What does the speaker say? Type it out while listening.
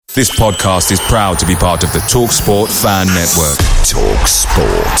This podcast is proud to be part of the TalkSport Fan Network.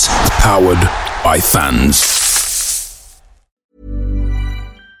 TalkSport. Powered by fans.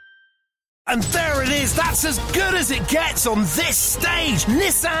 And there it is, that's as good as it gets on this stage.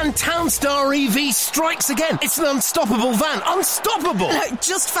 Nissan Townstar EV strikes again. It's an unstoppable van, unstoppable.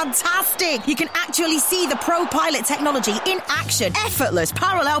 Just fantastic. You can actually see the ProPilot technology in action. Effortless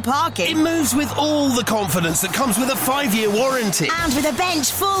parallel parking. It moves with all the confidence that comes with a 5-year warranty. And with a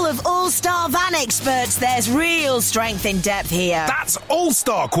bench full of all-star van experts, there's real strength in depth here. That's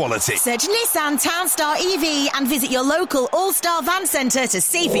all-star quality. Search Nissan Townstar EV and visit your local all-star van centre to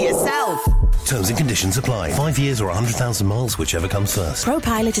see for yourself. Terms and conditions apply. 5 years or 100,000 miles, whichever comes first.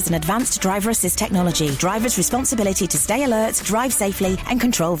 ProPilot is an advanced driver assist technology. Driver's responsibility to stay alert, drive safely and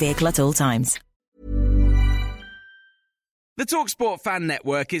control vehicle at all times. The TalkSport Fan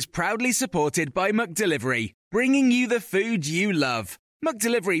Network is proudly supported by McDelivery, bringing you the food you love.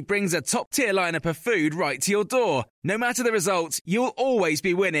 McDelivery brings a top-tier lineup of food right to your door. No matter the result, you'll always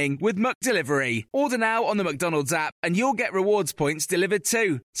be winning with McDelivery. Order now on the McDonald's app and you'll get rewards points delivered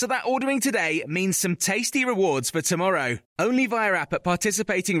too. So that ordering today means some tasty rewards for tomorrow. Only via app at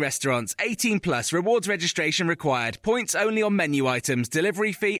participating restaurants. 18 plus. Rewards registration required. Points only on menu items.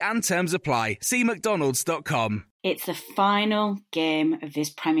 Delivery fee and terms apply. See mcdonalds.com. It's the final game of this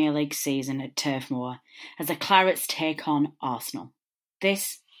Premier League season at Turf Moor as the Clarets take on Arsenal.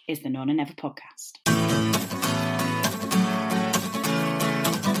 This is the None and Never podcast.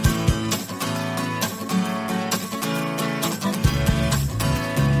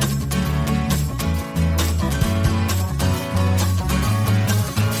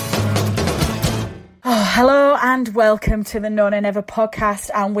 Hello and welcome to the None and Never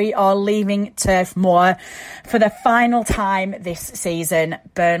podcast, and we are leaving Turf Moor for the final time this season.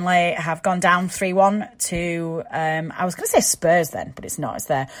 Burnley have gone down 3-1 to, I was going to say Spurs then, but it's not, it's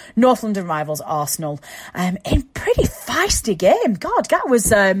their North London rivals Arsenal, in pretty feisty game. God, that was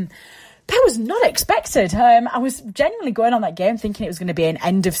not expected. I was genuinely going on that game thinking it was going to be an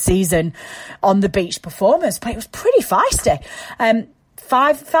end of season on the beach performance, but it was pretty feisty.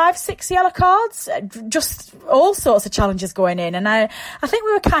 6 yellow cards, just all sorts of challenges going in. And I think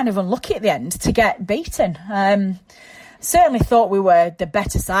we were kind of unlucky at the end to get beaten. Certainly thought we were the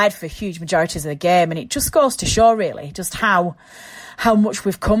better side for huge majorities of the game. And it just goes to show really just how far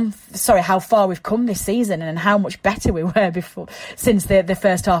we've come this season and how much better we were since the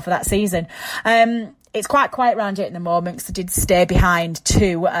first half of that season. It's quite quiet around here at the moment because I did stay behind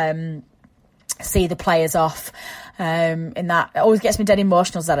to see the players off. In that, it always gets me dead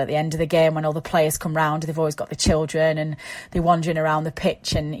emotional that at the end of the game when all the players come round, they've always got the children and they're wandering around the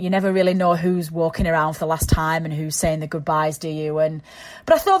pitch, and you never really know who's walking around for the last time and who's saying the goodbyes, do you?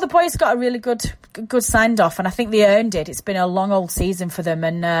 But I thought the boys got a really good send off, and I think they earned it. It's been a long old season for them,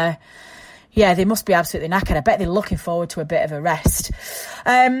 and they must be absolutely knackered. I bet they're looking forward to a bit of a rest.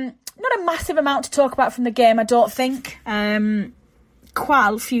 Not a massive amount to talk about from the game, I don't think. Quite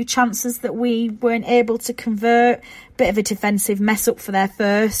a few chances that we weren't able to convert. Bit of a defensive mess up for their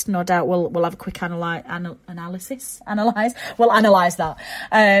first. No doubt we'll have a quick analyze. We'll analyse that.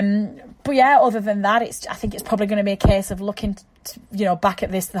 But yeah, other than that, I think it's probably going to be a case of looking back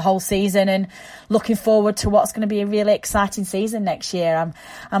at this the whole season and looking forward to what's going to be a really exciting season next year.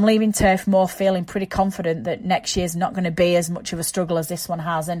 I'm leaving Turf Moor feeling pretty confident that next year's not going to be as much of a struggle as this one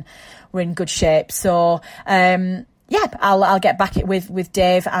has, and we're in good shape. So I'll get back it with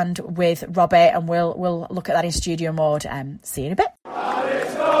Dave and with Robbie, and we'll look at that in studio mode. See you in a bit.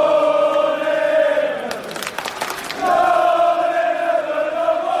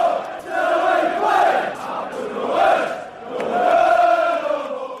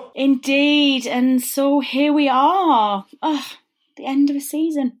 Indeed, and so here we are. The end of a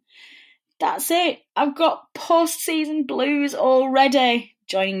season. That's it. I've got post-season blues already.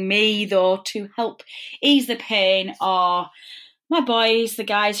 Joining me, though, to help ease the pain are my boys, the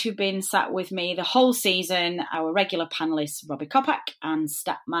guys who've been sat with me the whole season, our regular panellists, Robbie Kopak and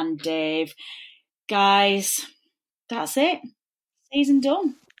Statman Dave. Guys, that's it. Season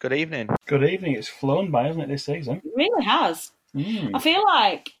done. Good evening. Good evening. It's flown by, hasn't it, this season? It really has. I feel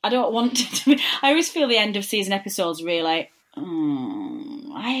like I don't want to I always feel the end of season episodes really...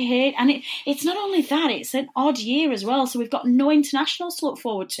 I hate, and it's not only that, it's an odd year as well. So we've got no internationals to look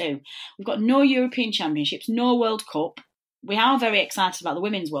forward to. We've got no European Championships, no World Cup. We are very excited about the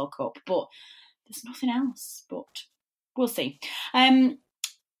Women's World Cup, but there's nothing else. But we'll see.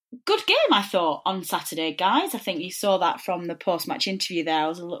 Good game, I thought, on Saturday, guys. I think you saw that from the post-match interview there. I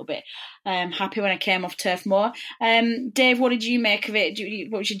was a little bit happy when I came off Turf Moor. Dave, what did you make of it?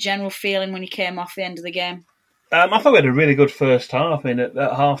 What was your general feeling when you came off the end of the game? I thought we had a really good first half. I mean, at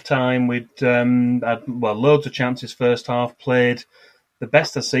half time, we'd had loads of chances first half, played the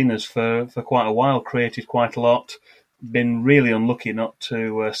best I've seen us for quite a while, created quite a lot, been really unlucky not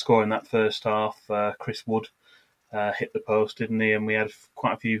to score in that first half. Chris Wood hit the post, didn't he? And we had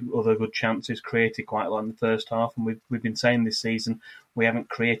quite a few other good chances, created quite a lot in the first half, and we've been saying this season we haven't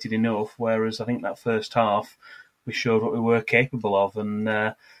created enough, whereas I think that first half we showed what we were capable of, and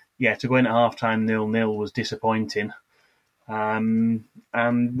to go in at half-time 0-0 was disappointing. And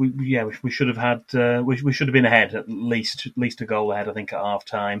we should have had we should have been ahead, at least a goal ahead, I think, at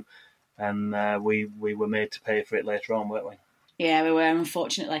half-time, and we were made to pay for it later on, weren't we? Yeah, we were,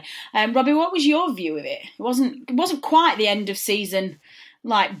 unfortunately. Robbie, what was your view of it? It wasn't quite the end of season,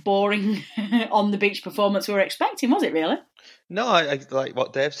 like, boring on the beach performance we were expecting, was it really? No, I like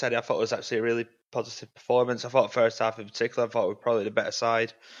what Dave said. I thought it was actually a really positive performance. I thought first half in particular, I thought we were probably the better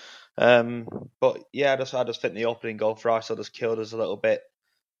side. But yeah, I just think the opening goal for Arsenal just killed us a little bit.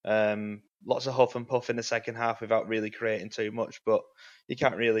 Lots of huff and puff in the second half without really creating too much, but you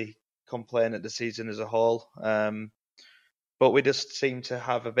can't really complain at the season as a whole. But we just seem to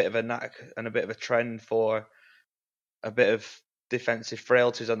have a bit of a knack and a bit of a trend for a bit of defensive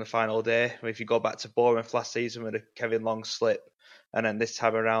frailties on the final day. If you go back to Bournemouth last season with a Kevin Long slip, and then this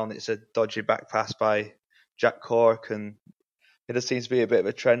time around it's a dodgy back pass by Jack Cork, and it just seems to be a bit of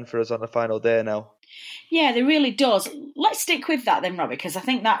a trend for us on the final day now. Yeah, there really does. Let's stick with that then, Robbie, because I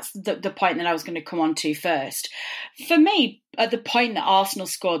think that's the point that I was going to come on to first. For me, at the point that Arsenal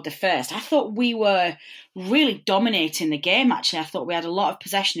scored the first, I thought we were really dominating the game, actually. I thought we had a lot of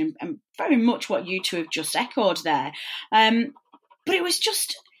possession and very much what you two have just echoed there. But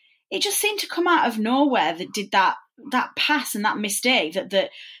it just seemed to come out of nowhere that did that pass and that mistake that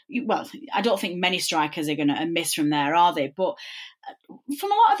I don't think many strikers are going to miss from there, are they? But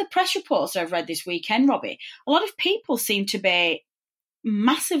from a lot of the press reports I've read this weekend, Robbie, a lot of people seem to be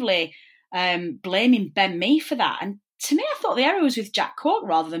massively blaming Ben Mee for that. And to me, I thought the error was with Jack Cork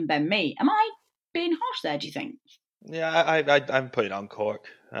rather than Ben Mee. Am I being harsh there, do you think? Yeah, I'm putting on Cork.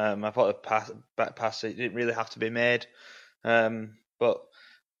 I thought the back pass, it didn't really have to be made. But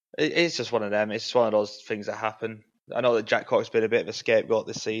it's just one of them. It's one of those things that happen. I know that Jack Cork's been a bit of a scapegoat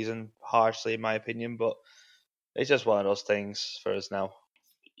this season, harshly in my opinion, but it's just one of those things for us now.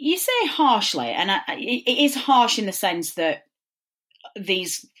 You say harshly, and it is harsh in the sense that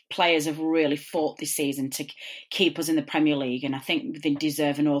these players have really fought this season to keep us in the Premier League, and I think they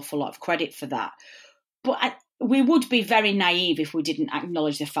deserve an awful lot of credit for that. But we would be very naive if we didn't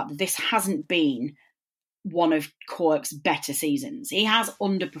acknowledge the fact that this hasn't been one of Cork's better seasons. He has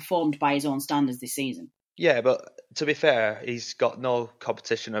underperformed by his own standards this season. Yeah, but to be fair, he's got no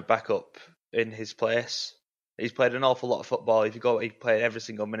competition or backup in his place. He's played an awful lot of football. He played every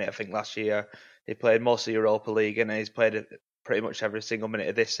single minute, I think, last year. He played most of the Europa League, and he's played pretty much every single minute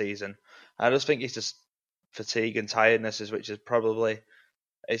of this season. I just think it's just fatigue and tiredness, which is probably,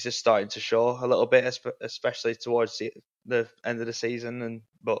 it's just starting to show a little bit, especially towards the end of the season.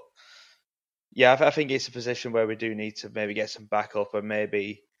 But yeah, I think it's a position where we do need to maybe get some backup or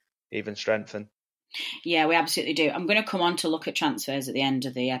maybe even strengthen. Yeah, we absolutely do. I'm going to come on to look at transfers at the end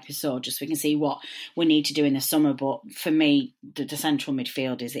of the episode just so we can see what we need to do in the summer. But for me, the central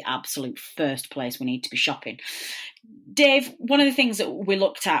midfield is the absolute first place we need to be shopping. Dave, one of the things that we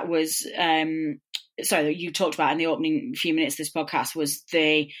looked at was, that you talked about in the opening few minutes of this podcast was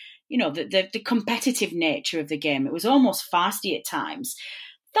the competitive nature of the game. It was almost feisty at times.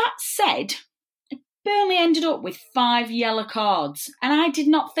 That said, Burnley ended up with 5 yellow cards, and I did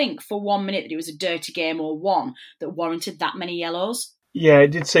not think for 1 minute that it was a dirty game or one that warranted that many yellows. Yeah, it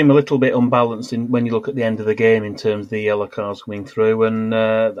did seem a little bit unbalanced when you look at the end of the game in terms of the yellow cards coming through, and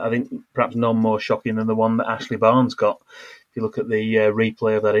I think perhaps none more shocking than the one that Ashley Barnes got. If you look at the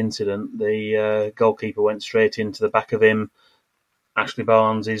replay of that incident, the goalkeeper went straight into the back of him. Ashley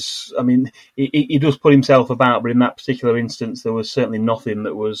Barnes he does put himself about, but in that particular instance, there was certainly nothing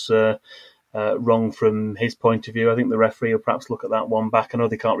that was wrong from his point of view. I think the referee will perhaps look at that one back. I know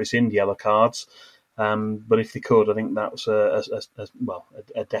they can't rescind yellow cards, but if they could, I think that's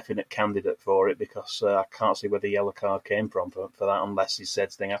a definite candidate for it, because I can't see where the yellow card came from for that unless he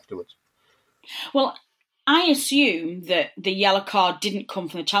said something afterwards. Well, I assume that the yellow card didn't come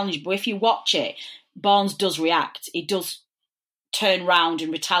from the challenge, but if you watch it, Barnes does react. He does turn round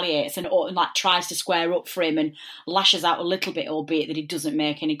and retaliates and tries to square up for him and lashes out a little bit, albeit that he doesn't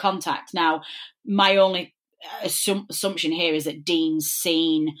make any contact. Now, my only assumption here is that Dean's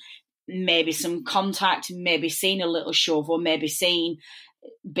seen maybe some contact, maybe seen a little shove, or maybe seen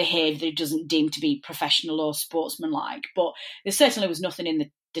behaviour that he doesn't deem to be professional or sportsmanlike. But there certainly was nothing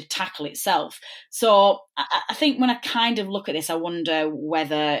in the tackle itself. So I think when I kind of look at this, I wonder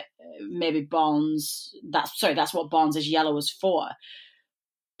whether maybe Barnes, that's what Barnes' yellow was for.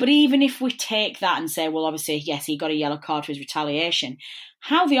 But even if we take that and say, well, obviously, yes, he got a yellow card for his retaliation,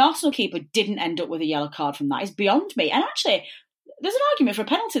 how the Arsenal keeper didn't end up with a yellow card from that is beyond me. And actually, there's an argument for a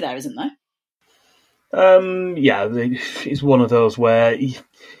penalty there, isn't there? Yeah, it's one of those where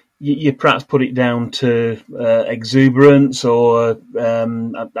you perhaps put it down to exuberance or I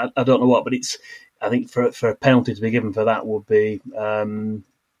don't know what, but I think for a penalty to be given for that would be,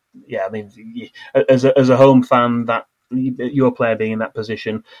 as a home fan, that your player being in that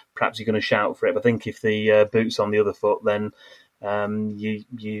position, perhaps you're going to shout for it. But I think if the boot's on the other foot, then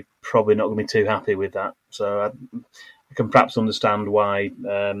you're probably not going to be too happy with that. So I can perhaps understand why.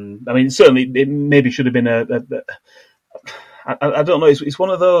 Certainly it maybe should have been I don't know. It's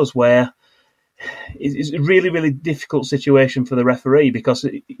one of those where it's a really, really difficult situation for the referee because,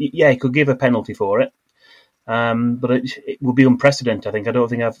 he could give a penalty for it. But it would be unprecedented. I think. I don't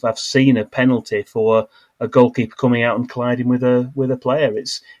think I've seen a penalty for a goalkeeper coming out and colliding with a player.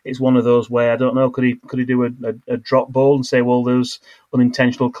 It's one of those where I don't know. Could he do a drop ball and say, well, there's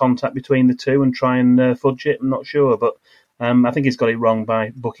unintentional contact between the two and try and fudge it? I'm not sure, but I think he's got it wrong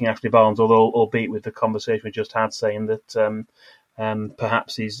by booking Ashley Barnes. Although, albeit with the conversation we just had, saying that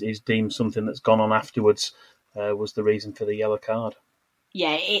perhaps he's deemed something that's gone on afterwards was the reason for the yellow card.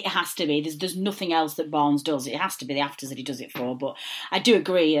 Yeah, it has to be. There's nothing else that Barnes does. It has to be the afters that he does it for. But I do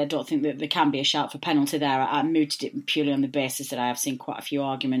agree. I don't think that there can be a shout for penalty there. I mooted it purely on the basis that I have seen quite a few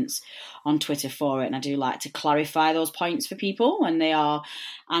arguments on Twitter for it, and I do like to clarify those points for people when they are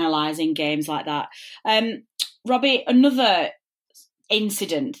analysing games like that. Robbie, another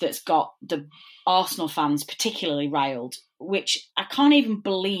incident that's got the Arsenal fans particularly riled, which I can't even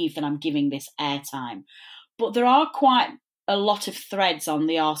believe that I'm giving this airtime, but there are quite a lot of threads on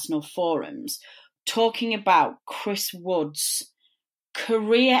the Arsenal forums talking about Chris Wood's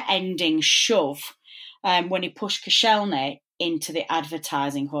career-ending shove when he pushed Koscielny into the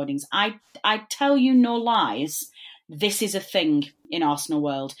advertising hoardings. I tell you no lies, this is a thing in Arsenal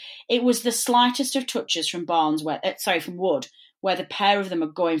world. It was the slightest of touches from from Wood, where the pair of them are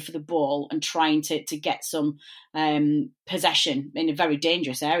going for the ball and trying to get some possession in a very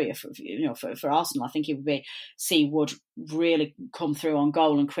dangerous area for Arsenal. I think it would see Wood really come through on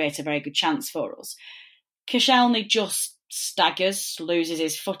goal and create a very good chance for us. Koscielny just staggers, loses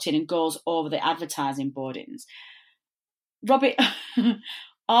his footing and goes over the advertising boardings. Robbie,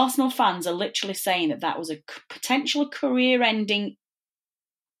 Arsenal fans are literally saying that was a potential career-ending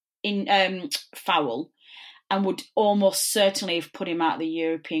foul, and would almost certainly have put him out of the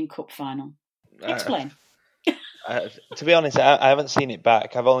European Cup final. Explain. To be honest, I haven't seen it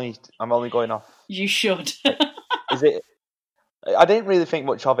back. I'm only going off. You should. Is it? I didn't really think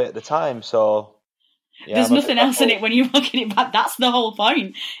much of it at the time, so. Yeah, there's nothing else in it when you're looking it back. That's the whole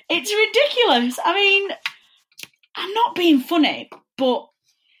point. It's ridiculous. I mean, I'm not being funny, but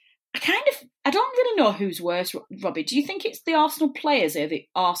I don't really know who's worse, Robbie. Do you think it's the Arsenal players or the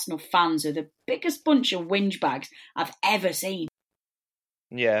Arsenal fans are the biggest bunch of whinge bags I've ever seen?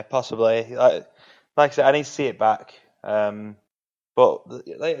 Yeah, possibly. Like I said, I need to see it back. But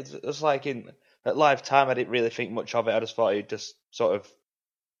it's like at live time, I didn't really think much of it. I just thought he just sort of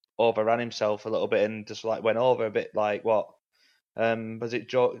overran himself a little bit and just like went over a bit. Like what? Was it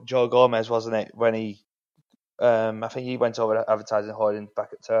Joe Gomez, wasn't it? When he, I think he went over advertising hoarding back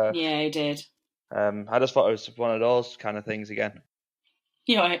at Turf. Yeah, he did. I just thought it was one of those kind of things again.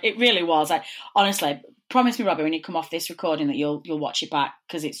 You know, it really was. Honestly, promise me, Robbie, when you come off this recording that you'll watch it back,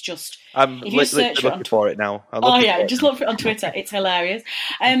 because it's just. I'm looking for it now. Just look for it on Twitter. It's hilarious.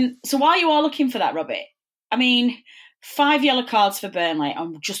 So while you are looking for that, Robbie, I mean, 5 yellow cards for Burnley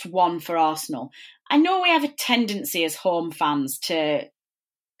and just 1 for Arsenal. I know we have a tendency as home fans to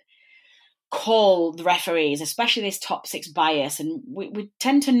call the referees, especially this top 6 bias, and we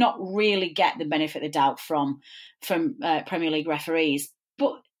tend to not really get the benefit of the doubt from Premier League referees.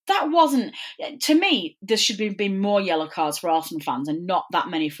 But that wasn't, to me, there should have been more yellow cards for Arsenal fans and not that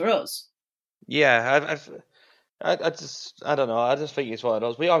many for us. Yeah, I don't know. I just think it's one of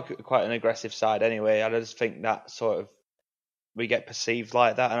those. We are quite an aggressive side anyway. I just think that sort of we get perceived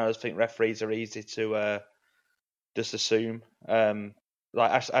like that, and I just think referees are easy to just assume.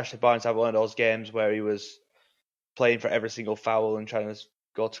 Like Ashley Barnes had one of those games where he was playing for every single foul and trying to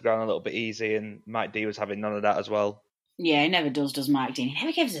go to ground a little bit easy, and Mike D was having none of that as well. Yeah, he never does Mike D. He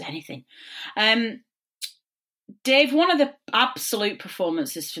never gives us anything. Dave, one of the absolute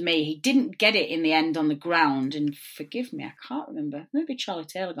performances for me, he didn't get it in the end on the ground, and forgive me, I can't remember. Maybe Charlie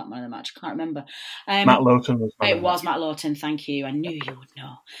Taylor got man of the match, I can't remember. Matt Lowton was man of the match. It was Matt Lowton, thank you. I knew you would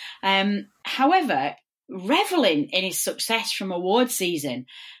know. However, revelling in his success from award season,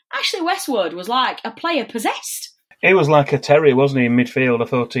 Ashley Westwood was like a player possessed. It was like a terrier, wasn't he, in midfield? I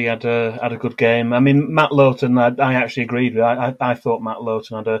thought he had a good game. I mean, Matt Lowton, I actually agreed with. I thought Matt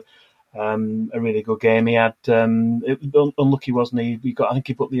Lowton had a really good game. He had unlucky, wasn't he? I think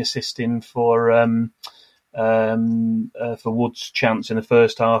he put the assist in for Wood's chance in the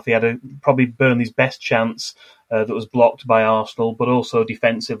first half. He had probably Burnley's best chance that was blocked by Arsenal, but also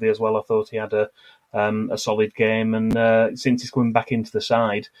defensively as well. I thought he had a solid game, and since he's coming back into the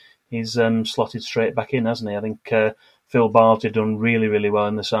side, he's slotted straight back in, hasn't he? I think Phil Bart had done really, really well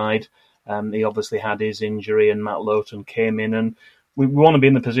in the side. He obviously had his injury, and Matt Lowton came in, and we want to be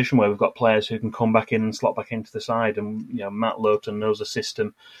in the position where we've got players who can come back in and slot back into the side. And Matt Lowton knows the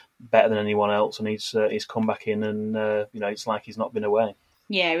system better than anyone else, and he's come back in, and it's like he's not been away.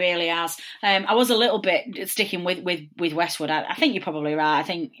 Yeah, it really has. I was a little bit sticking with Westwood. I think you're probably right. I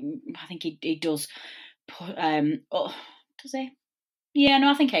think he does. Does he? Yeah, no,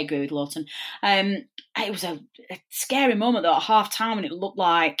 I think I agree with Lowton. It was a scary moment though at half time, and it looked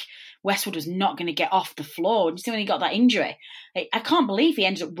like Westwood was not going to get off the floor. Did you see when he got that injury? I can't believe he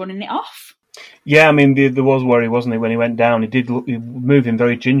ended up running it off. Yeah, I mean, there was worry, wasn't he, when he went down? He moved him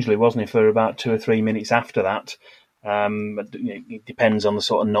very gingerly, wasn't he, for about 2 or 3 minutes after that. It depends on the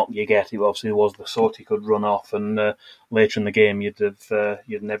sort of knock you get. He obviously was the sort he could run off, and later in the game you'd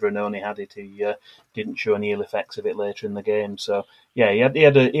never known he had it. He didn't show any ill effects of it later in the game. So yeah, he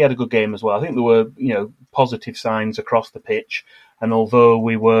had a good game as well. I think there were positive signs across the pitch, and although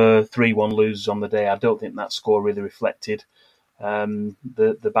we were 3-1 losers on the day, I don't think that score really reflected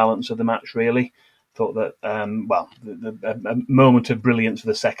the balance of the match really. Thought that, a moment of brilliance for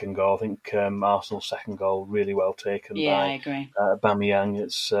the second goal. I think Arsenal's second goal really well taken by I agree. Aubameyang.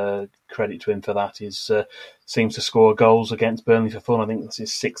 It's credit to him for that. He seems to score goals against Burnley for fun. I think that's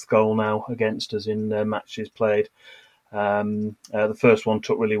his 6th goal now against us in matches played. The first one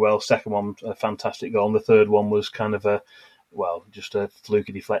took really well. Second one, a fantastic goal. And the third one was kind of just a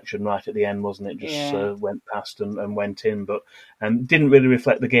fluky deflection right at the end, wasn't it? Just went past and went in, but didn't really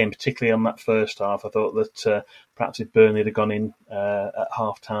reflect the game, particularly on that first half. I thought that perhaps if Burnley had gone in at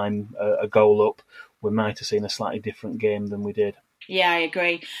half-time a goal up, we might have seen a slightly different game than we did. Yeah, I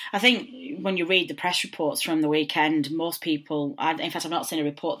agree. I think when you read the press reports from the weekend, most people, in fact, I've not seen a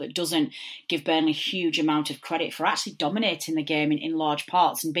report that doesn't give Burnley a huge amount of credit for actually dominating the game in large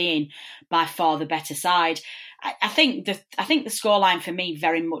parts and being by far the better side. I think the scoreline for me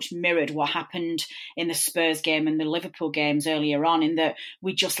very much mirrored what happened in the Spurs game and the Liverpool games earlier on, in that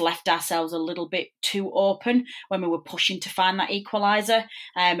we just left ourselves a little bit too open when we were pushing to find that equaliser,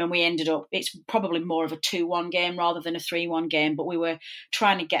 and we ended up, it's probably more of a 2-1 game rather than a 3-1 game, but we were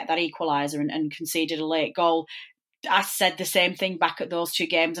trying to get that equaliser and conceded a late goal. I said the same thing back at those 2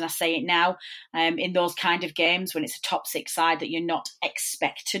 games, and I say it now. In those kind of games, when it's a top 6 side that you're not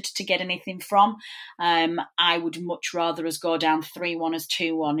expected to get anything from, I would much rather us go down 3-1 as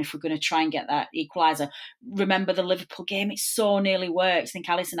 2-1 if we're going to try and get that equaliser. Remember the Liverpool game? It so nearly worked. I think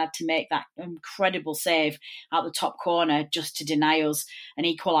Alisson had to make that incredible save out the top corner just to deny us an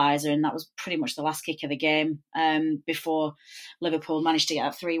equaliser, and that was pretty much the last kick of the game before Liverpool managed to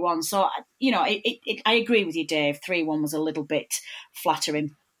get that 3-1. So, I agree with you, Dave. 3-1 was a little bit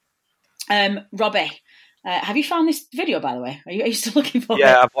flattering. Robbie, have you found this video, by the way? Are you still looking for it?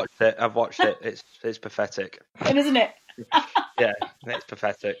 Yeah, I've watched it. It's pathetic. Isn't it? Yeah, it's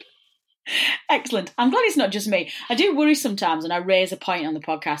pathetic. Excellent. I'm glad it's not just me. I do worry sometimes, and I raise a point on the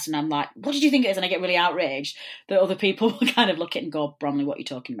podcast, and I'm like, what did you think it is? And I get really outraged that other people will kind of look at it and go, Bromley, what are you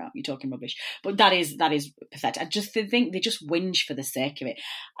talking about? You're talking rubbish. But that is pathetic. I just think they just whinge for the sake of it.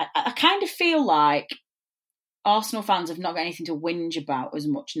 I kind of feel like Arsenal fans have not got anything to whinge about as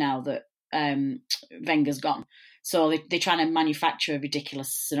much now that Wenger's gone. So they're trying to manufacture a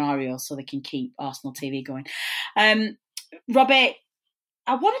ridiculous scenario so they can keep Arsenal TV going. Robbie,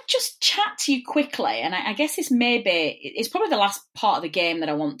 I want to just chat to you quickly, and I guess it's probably the last part of the game that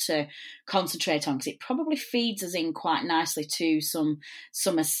I want to concentrate on, because it probably feeds us in quite nicely to some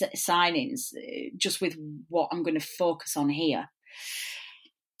summer signings, just with what I'm going to focus on here.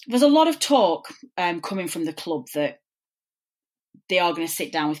 There's a lot of talk coming from the club that they are going to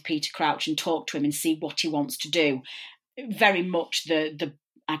sit down with Peter Crouch and talk to him and see what he wants to do. Very much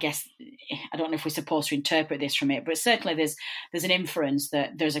I guess, I don't know if we're supposed to interpret this from it, but certainly there's an inference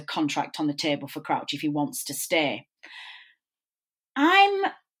that there's a contract on the table for Crouch if he wants to stay.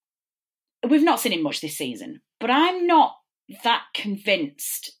 We've not seen him much this season. But I'm not that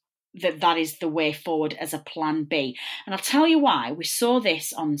convinced that is the way forward as a plan B. And I'll tell you why. We saw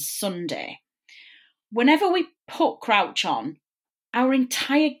this on Sunday. Whenever we put Crouch on, our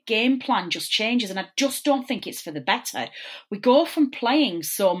entire game plan just changes, and I just don't think it's for the better. We go from playing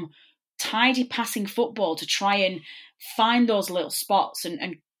some tidy passing football to try and find those little spots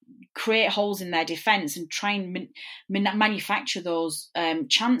and create holes in their defence and try and manufacture those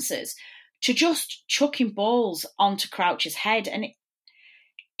chances, to just chucking balls onto Crouch's head. And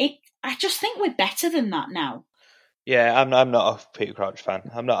I just think we're better than that now. Yeah, I'm not a Peter Crouch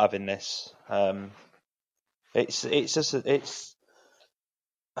fan. I'm not having this. I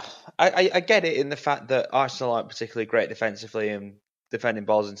get it in the fact that Arsenal aren't particularly great defensively and defending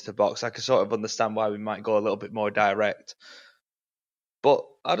balls into the box. I can sort of understand why we might go a little bit more direct. But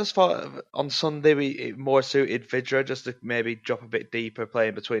I just thought on Sunday it more suited Vydra just to maybe drop a bit deeper,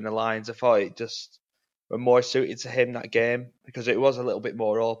 playing between the lines. I thought it just were more suited to him that game because it was a little bit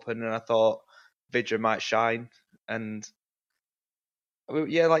more open, and I thought Vydra might shine. And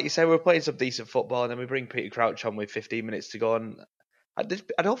yeah, like you said, we're playing some decent football, and then we bring Peter Crouch on with 15 minutes to go, and I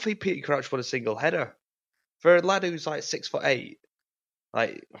don't think Peter Crouch won a single header for a lad who's like 6'8".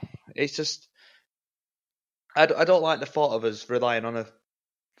 Like, it's just I don't like the thought of us relying on a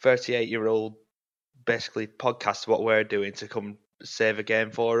 38-year-old basically podcast what we're doing to come save a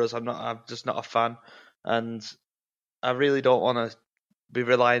game for us. I'm just not a fan, and I really don't want to be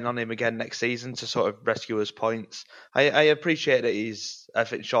relying on him again next season to sort of rescue us points. I appreciate that I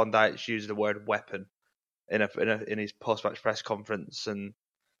think Sean Dyche used the word weapon in his post-match press conference,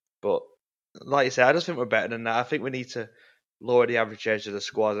 but like you say, I just think we're better than that. I think we need to lower the average age of the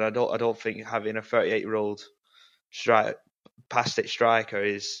squad, and I don't think having a 38-year-old past-it striker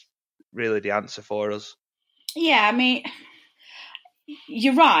is really the answer for us. Yeah, I mean,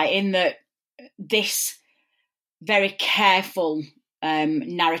 you're right in that this very careful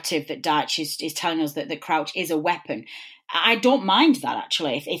narrative that Dyche is telling us that Crouch is a weapon. I don't mind that,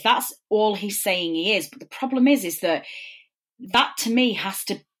 actually, if that's all he's saying he is. But the problem is that to me has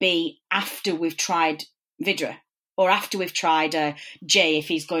to be after we've tried Vydra, or after we've tried Jay, if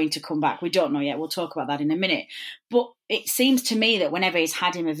he's going to come back. We don't know yet. We'll talk about that in a minute. But it seems to me that whenever he's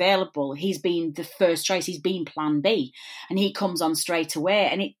had him available, he's been the first choice. He's been plan B, and he comes on straight away.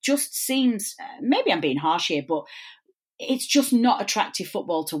 And it just seems, maybe I'm being harsh here, but it's just not attractive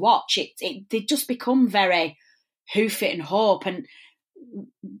football to watch. They just become very hoof it and hope. And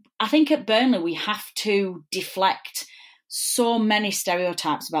I think at Burnley we have to deflect so many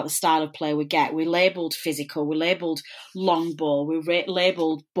stereotypes about the style of play we get. We're labelled physical, we're labelled long ball, we're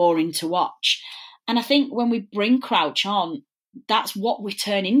labelled boring to watch. And I think when we bring Crouch on, that's what we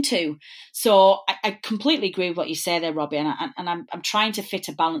turn into. So I completely agree with what you say there, Robbie, and I'm trying to fit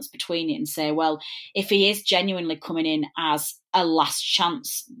a balance between it and say, well, if he is genuinely coming in as a last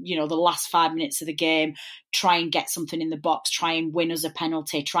chance, the last 5 minutes of the game, try and get something in the box, try and win us a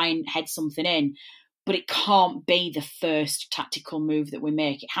penalty, try and head something in, but it can't be the first tactical move that we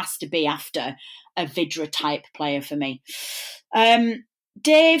make. It has to be after a Vydra type player for me.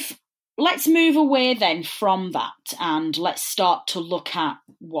 Dave, let's move away then from that and let's start to look at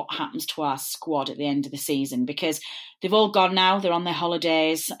what happens to our squad at the end of the season, because they've all gone now. They're on their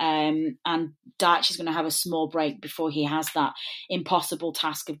holidays, and Dyche is going to have a small break before he has that impossible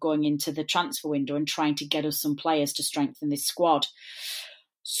task of going into the transfer window and trying to get us some players to strengthen this squad.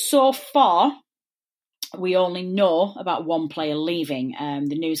 So far, we only know about one player leaving.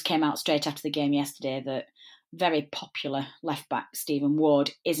 The news came out straight after the game yesterday that very popular left-back Stephen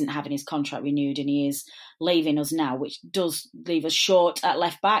Ward isn't having his contract renewed and he is leaving us now, which does leave us short at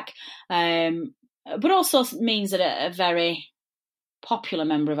left-back, but also means that a very popular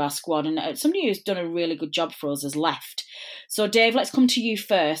member of our squad and somebody who's done a really good job for us has left. So, Dave, let's come to you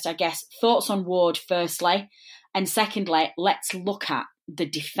first. I guess thoughts on Ward firstly, and secondly, let's look at the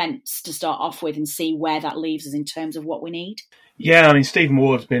defence to start off with and see where that leaves us in terms of what we need. Yeah, I mean, Stephen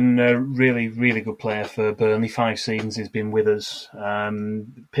Ward's been a really, really good player for Burnley. 5 seasons he's been with us.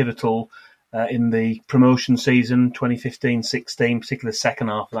 Pivotal in the promotion season, 2015-16, particularly the second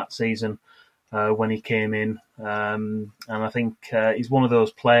half of that season when he came in. And I think he's one of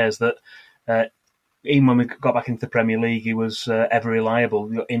those players that, even when we got back into the Premier League, he was ever reliable.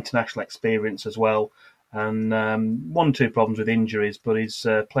 He got international experience as well. And 1-2 problems with injuries, but his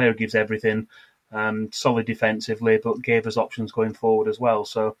player gives everything. Solid defensively, but gave us options going forward as well.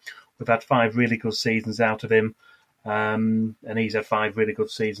 So we've had 5 really good seasons out of him, and he's had 5 really good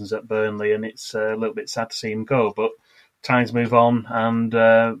seasons at Burnley, and it's a little bit sad to see him go. But times move on, and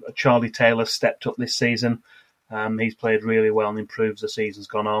Charlie Taylor stepped up this season. He's played really well and improved as the season's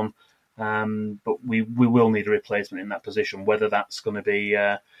gone on. But we will need a replacement in that position, whether that's going to be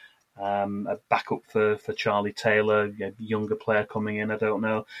a backup for Charlie Taylor, a younger player coming in, I don't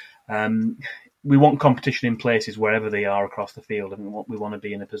know. We want competition in places wherever they are across the field, and we want to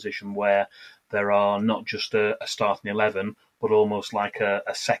be in a position where there are not just a starting 11, but almost like a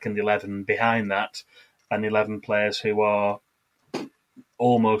second 11 behind that, and 11 players who are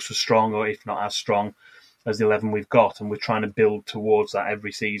almost as strong, or if not as strong, as the 11 we've got. And we're trying to build towards that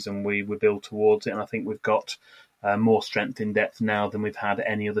every season. We build towards it, and I think we've got more strength in depth now than we've had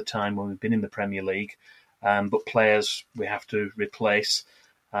any other time when we've been in the Premier League. But players we have to replace.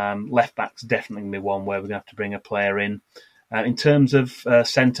 Left back's definitely going to be one where we're going to have to bring a player in. In terms of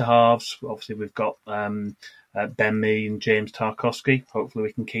centre halves, obviously we've got Ben Mee and James Tarkowski. Hopefully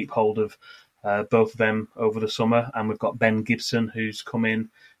we can keep hold of both of them over the summer. And we've got Ben Gibson, who's come in,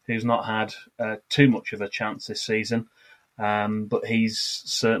 who's not had too much of a chance this season. But he's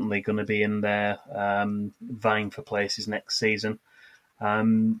certainly going to be in there vying for places next season.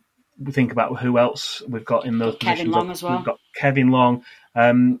 We think about who else we've got in those positions. Kevin Long as well. We've got Kevin Long.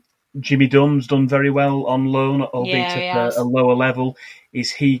 Jimmy Dunn's done very well on loan, albeit at a lower level.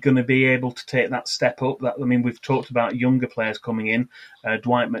 Is he going to be able to take that step up? We've talked about younger players coming in.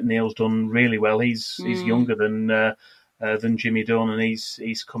 Dwight McNeil's done really well. He's younger than Jimmy Dunn, and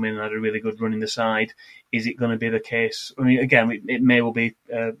he's come in and had a really good run in the side. Is it going to be the case? I mean, again, it may well be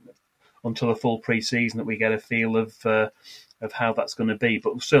until the full pre-season that we get a feel of how that's going to be.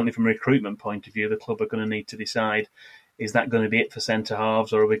 But certainly from a recruitment point of view, the club are going to need to decide, is that going to be it for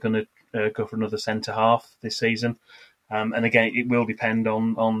centre-halves, or are we going to go for another centre-half this season? And again, it will depend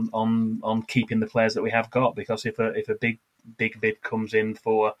on keeping the players that we have got, because if a big bid comes in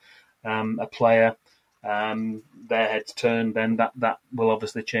for a player, their heads turn, then that will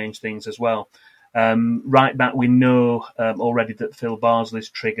obviously change things as well. Right back, we know already that Phil Bardsley's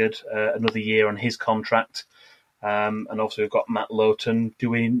triggered another year on his contract. And also we've got Matt Lowton. Do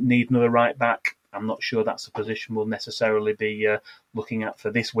we need another right back? I'm not sure that's a position we'll necessarily be looking at for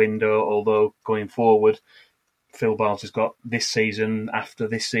this window, although going forward, Phil Bardsley's got this season. After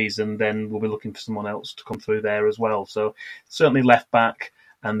this season, then we'll be looking for someone else to come through there as well. So certainly left back,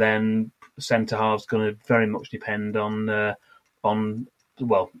 and then centre half's going to very much depend on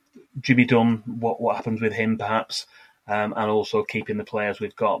Jimmy Dunn, what happens with him perhaps, and also keeping the players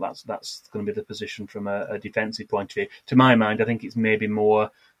we've got. That's going to be the position from a defensive point of view. To my mind, I think it's maybe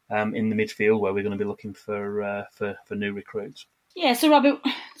more in the midfield where we're going to be looking for new recruits. Yeah, so Robert,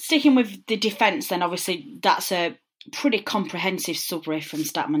 sticking with the defence then, obviously that's a pretty comprehensive summary from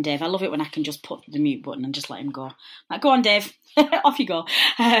Statman Dave. I love it when I can just put the mute button and just let him go. Like, go on, Dave, off you go.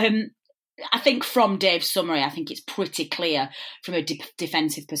 I think from Dave's summary, I think it's pretty clear from a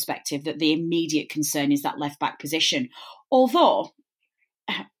defensive perspective that the immediate concern is that left-back position. Although,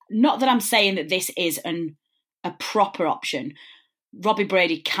 not that I'm saying that this is a proper option. Robbie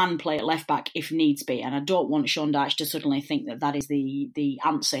Brady can play at left-back if needs be, and I don't want Sean Dyche to suddenly think that is the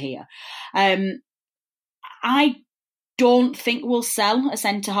answer here. I don't think we'll sell a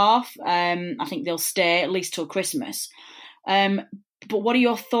centre-half. I think they'll stay at least till Christmas. But what are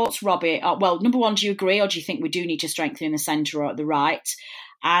your thoughts, Robbie? Well, number one, do you agree, or do you think we do need to strengthen in the centre or at the right?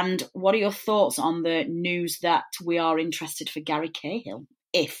 And what are your thoughts on the news that we are interested for Gary Cahill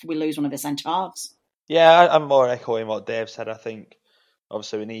if we lose one of the centre-halves? Yeah, I'm more echoing what Dave said. I think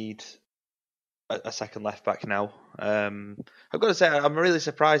obviously we need a second left-back now. I've got to say, I'm really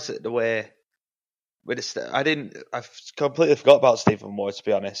surprised at the way... I've completely forgot about Stephen Ward, to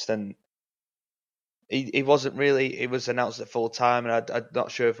be honest, and he wasn't really. It was announced at full time, and I'm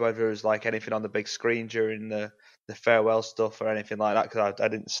not sure whether it was like anything on the big screen during the farewell stuff or anything like that, because I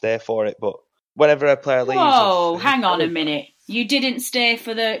didn't stay for it. But whenever a player leaves, whoa, hang on a minute, you didn't stay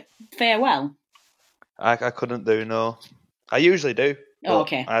for the farewell? I couldn't do, no. I usually do. Oh,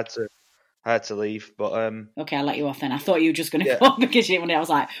 okay. I had to leave, but okay, I'll let you off then. I thought you were just going to go because you didn't want it. I was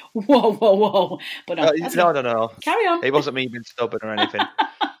like, whoa, but no. Carry on. It wasn't me being stubborn or anything.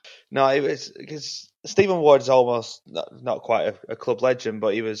 No, it was because Stephen Ward's almost not quite a club legend,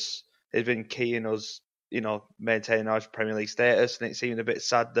 but he's been key in us, maintaining our Premier League status, and it seemed a bit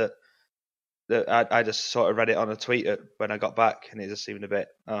sad that I just sort of read it on a tweet when I got back, and it just seemed a bit,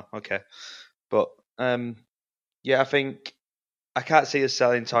 oh, okay. But I think I can't see us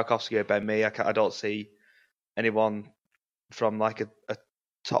selling Tarkowski or Ben Mee. I don't see anyone from like a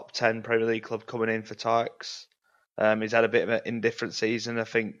top 10 Premier League club coming in for Tarks. He's had a bit of an indifferent season. I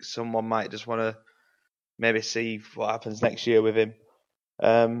think someone might just want to maybe see what happens next year with him.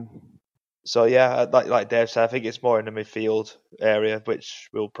 So yeah, like Dave said, I think it's more in the midfield area, which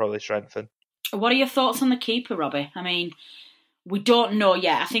we'll probably strengthen. What are your thoughts on the keeper, Robbie? I mean, We don't know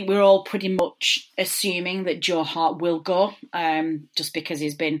yet. I think we're all pretty much assuming that Joe Hart will go, just because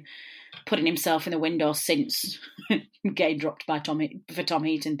he's been putting himself in the window since getting dropped by Tom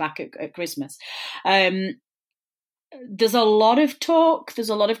Heaton back at Christmas. There's a lot of talk. There's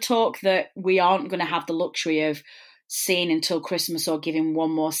a lot of talk that we aren't going to have the luxury of seeing until Christmas or giving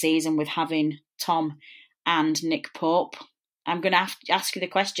one more season with having Tom and Nick Pope. I'm going to have to ask you the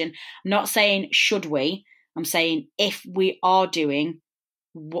question. I'm not saying should we. I'm saying if we are doing,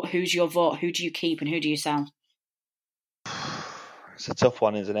 who's your vote? Who do you keep and who do you sell? It's a tough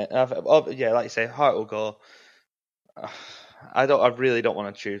one, isn't it? Yeah, like you say, Hart will go. I really don't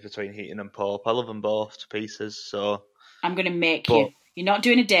want to choose between Heaton and Pope. I love them both to pieces. So I'm going to make you. You're not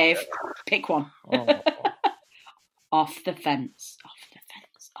doing a Dave. Pick one. Oh. Off the fence.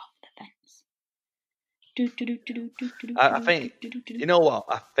 I think, you know what?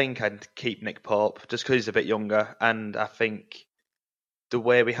 I think I'd keep Nick Pope just because he's a bit younger, and I think the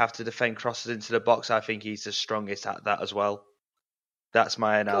way we have to defend crosses into the box, I think he's the strongest at that as well. That's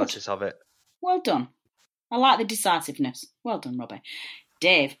my analysis of it. Well done. I like the decisiveness. Well done, Robbie.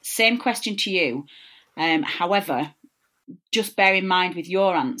 Dave, same question to you. However, just bear in mind with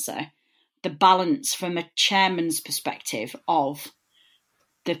your answer the balance from a chairman's perspective of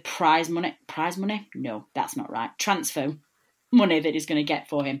the prize money. No, that's not right. Transfer money that he's going to get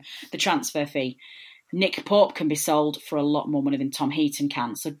for him, the transfer fee. Nick Pope can be sold for a lot more money than Tom Heaton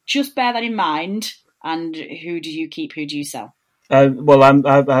can. So just bear that in mind. And who do you keep? Who do you sell? Well,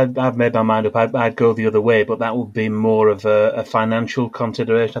 I've made my mind up. I'd go the other way, but that would be more of a financial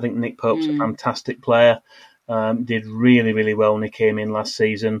consideration. I think Nick Pope's a fantastic player. Did really, really well when he came in last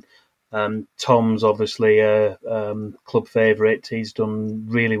season. Tom's obviously a club favourite. He's done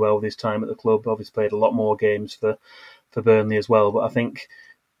really well with his time at the club. Obviously played a lot more games for Burnley as well. But I think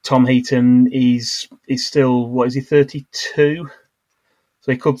Tom Heaton, he's still, what is he, 32?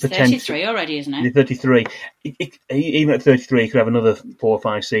 So he could potentially... 33 already, isn't he? He's 33. Even at 33, he could have another 4 or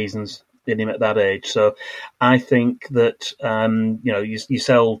 5 seasons in him at that age. So I think that, you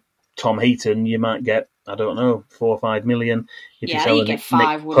sell Tom Heaton, you might get, I don't know, 4 or 5 million. If you sell Nick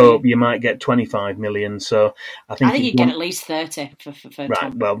Pope, you might get 25 million. So I think you'd get at least 30 for right.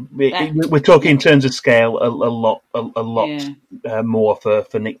 Tom. Well, we're talking in terms of scale a lot more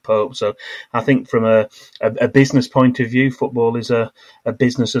for Nick Pope. So I think from a business point of view, football is a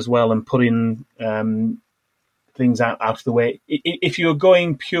business as well, and putting things out of the way. If you're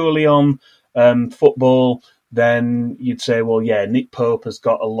going purely on football, then you'd say, well, yeah, Nick Pope has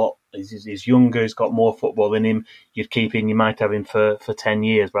got a lot. He's younger, he's got more football in him. You'd keep him, you might have him for 10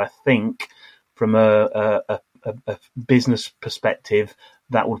 years. But I think from a business perspective,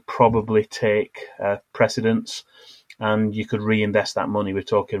 that would probably take precedence, and you could reinvest that money. We're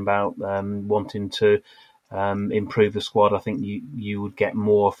talking about wanting to improve the squad. I think you would get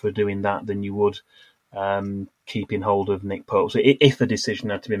more for doing that than you would keeping hold of Nick Pope. So if the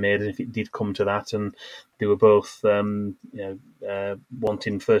decision had to be made, and if it did come to that, and they were both wanting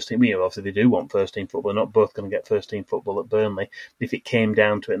first team, obviously they do want first team football. They're not both going to get first team football at Burnley. If it came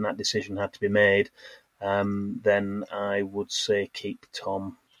down to it and that decision had to be made, then I would say keep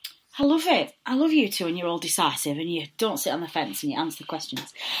Tom. I love it. I love you two, and you're all decisive, and you don't sit on the fence and you answer the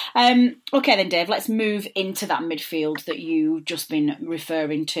questions. Okay then, Dave, let's move into that midfield that you've just been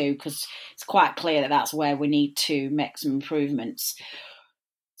referring to, because it's quite clear that that's where we need to make some improvements.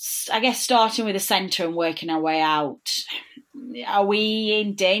 I guess starting with the centre and working our way out, are we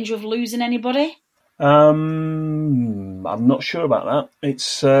in danger of losing anybody? I'm not sure about that.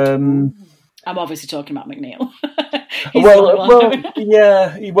 It's... I'm obviously talking about McNeil.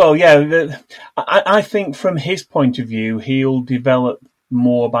 I think from his point of view, he'll develop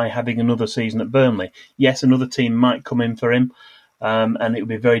more by having another season at Burnley. Yes, another team might come in for him, and it would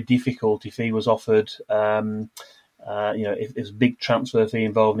be very difficult if he was offered, if there's a big transfer fee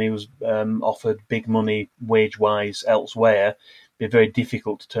involved and he was offered big money wage-wise elsewhere. It'd be very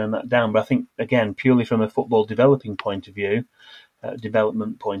difficult to turn that down. But I think, again, purely from a football development point of view,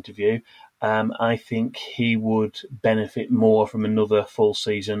 I think he would benefit more from another full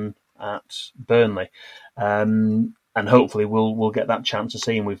season at Burnley, and hopefully we'll get that chance to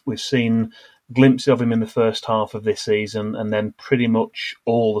see him. We've seen glimpses of him in the first half of this season, and then pretty much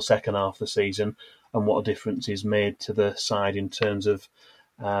all the second half of the season, and what a difference he's made to the side in terms of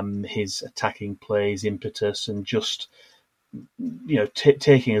his attacking plays, impetus, and just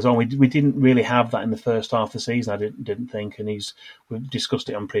taking us on. We didn't really have that in the first half of the season, I didn't think, and we've discussed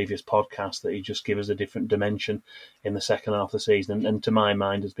it on previous podcasts that he just gave us a different dimension in the second half of the season, and to my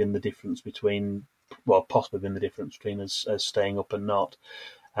mind has been the difference between, possibly been the difference between us staying up and not.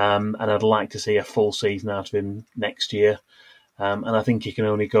 And I'd like to see a full season out of him next year. And I think he can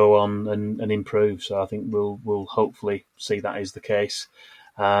only go on and improve. So I think we'll hopefully see that is the case.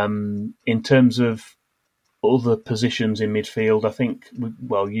 In terms of other positions in midfield, I think,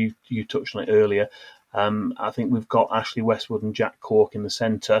 you touched on it earlier. I think we've got Ashley Westwood and Jack Cork in the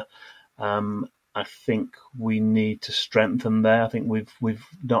centre. I think we need to strengthen there. I think we've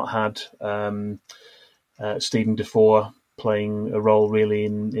not had Stephen Defoe playing a role really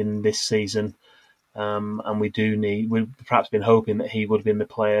in this season. And we've perhaps been hoping that he would have been the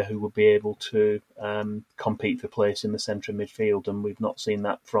player who would be able to compete for place in the centre of midfield, and we've not seen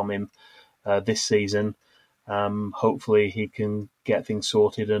that from him this season. Hopefully he can get things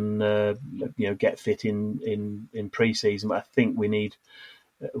sorted and get fit in pre-season. But I think we need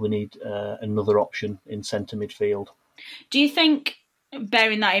another option in centre midfield. Do you think,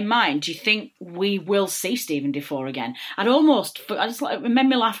 bearing that in mind, do you think we will see Stephen Defoe again? I just made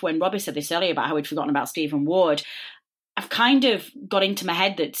me laugh when Robbie said this earlier about how we'd forgotten about Stephen Ward. I've kind of got into my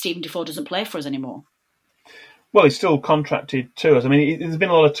head that Stephen Defoe doesn't play for us anymore. Well, he's still contracted to us. I mean, there's been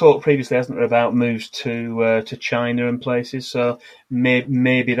a lot of talk previously, hasn't there, about moves to China and places. So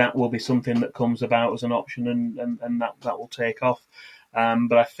maybe that will be something that comes about as an option, and that will take off.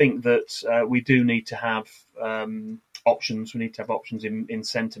 But I think that we do need to have options. We need to have options in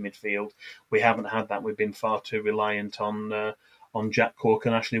centre midfield. We haven't had that. We've been far too reliant on Jack Cork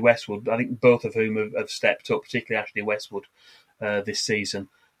and Ashley Westwood. I think both of whom have stepped up, particularly Ashley Westwood this season.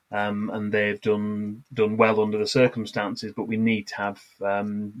 And they've done well under the circumstances, but we need to have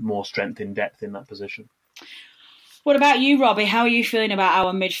more strength in depth in that position. What about you, Robbie? How are you feeling about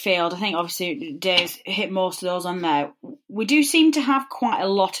our midfield? I think obviously Dave's hit most of those on there. We do seem to have quite a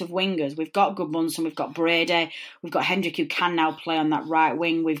lot of wingers. We've got Gudmundsson, we've got Brady, we've got Hendrick who can now play on that right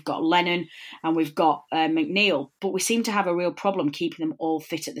wing, we've got Lennon and we've got McNeil. But we seem to have a real problem keeping them all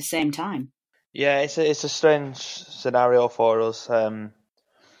fit at the same time. Yeah, it's a strange scenario for us.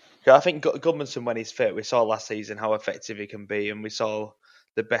 I think Gudmundsson, when he's fit, we saw last season how effective he can be, and we saw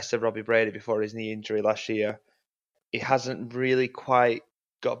the best of Robbie Brady before his knee injury last year. He hasn't really quite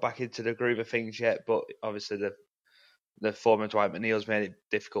got back into the groove of things yet, but obviously the form of Dwight McNeil's made it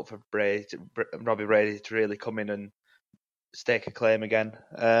difficult for Robbie Brady to really come in and stake a claim again.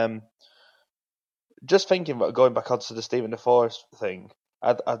 Just thinking about going back onto the Stephen Defoe thing,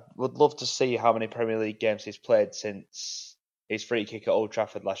 I would love to see how many Premier League games he's played since his free kick at Old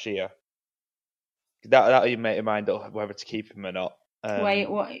Trafford last year. That you make your mind up whether to keep him or not.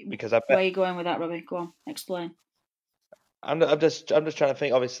 Because where are you going with that, Robbie? Go on, explain. I'm just trying to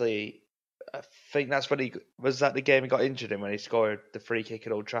think. Obviously, I think that's when the game he got injured in when he scored the free kick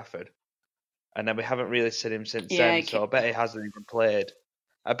at Old Trafford, and then we haven't really seen him since then. So I bet he hasn't even played.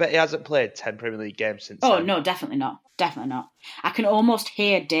 I bet he hasn't played 10 Premier League games since then. Oh, no, definitely not. Definitely not. I can almost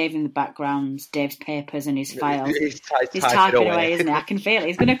hear Dave in the background, Dave's papers and his files. He's typing away, isn't he? I can feel it.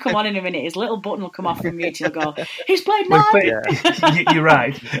 He's going to come on in a minute. His little button will come off from mute and he'll go, he's played 9! You're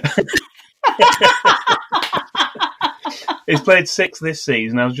right. He's played 6 this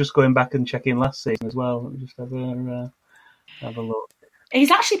season. I was just going back and checking last season as well. Let me just have a look. He's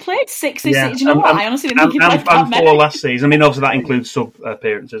actually played 6 this season. Do you know what? I honestly didn't think he played that many. 4 last season. I mean, obviously that includes sub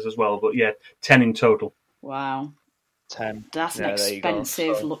appearances as well, but yeah, 10 in total. Wow. 10. That's an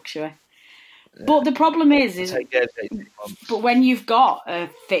expensive luxury. But the problem is but when you've got a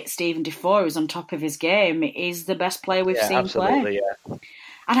fit Stephen Defoe who's on top of his game, he's the best player we've seen play. Yeah.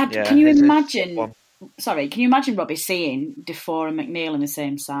 And can you imagine? Sorry, can you imagine Robbie seeing Defoe and McNeil in the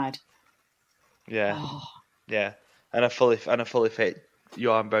same side? Yeah, yeah, and a fully fit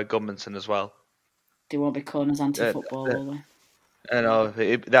Johan Berg Gudmundsson as well. They won't be calling us anti-football, will they? I know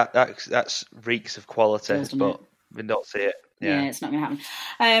that's reeks of quality, but we don't see it. Yeah, it's not going to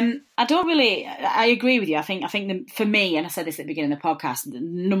happen. I agree with you. I think for me, and I said this at the beginning of the podcast, the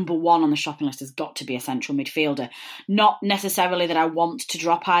number one on the shopping list has got to be a central midfielder. Not necessarily that I want to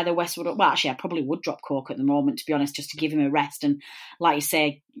drop either Westwood. Well, actually, I probably would drop Cork at the moment, to be honest, just to give him a rest and, like you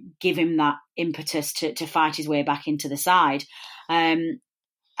say, give him that impetus to fight his way back into the side. I'd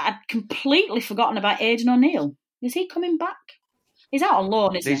completely forgotten about Aidan O'Neill. Is he coming back? He's out on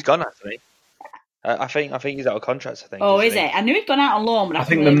loan, isn't he? He's gone, actually. I think he's out of contract. I think. Oh, is it? I knew he'd gone out on loan, but I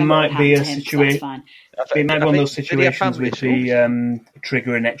think there might be a situation. It might be one of those situations which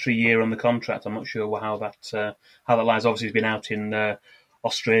trigger an extra year on the contract. I'm not sure how that lies. Obviously, he's been out in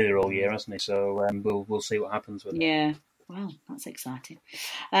Australia all year, hasn't he? So we'll see what happens with it. Yeah, well, that's exciting.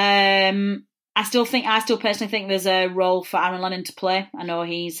 I still personally think there's a role for Aaron Lennon to play. I know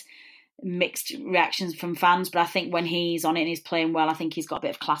he's mixed reactions from fans, but I think when he's on it and he's playing well, I think he's got a bit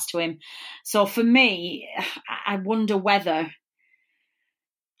of class to him. So for me, I wonder whether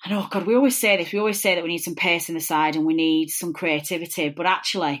I know, God, we always say this. We always say that we need some pace in the side and we need some creativity. But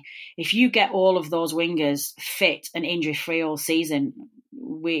actually, if you get all of those wingers fit and injury-free all season,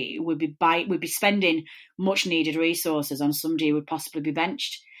 we'd be spending much-needed resources on somebody who would possibly be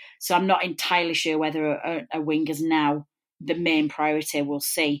benched. So I'm not entirely sure whether a winger's now the main priority. We'll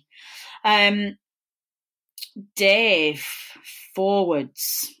see. Dave,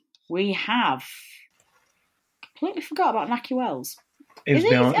 forwards. We have completely forgot about Nahki Wells. He's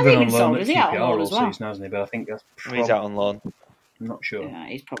been on loan at QPR all season, hasn't he? But I think that's he's out on loan. I'm not sure. Yeah,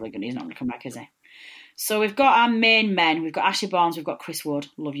 he's not going to come back, is he? So we've got our main men. We've got Ashley Barnes. We've got Chris Wood.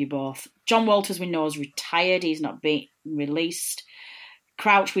 Love you both. John Walters, we know, is retired. He's not been released.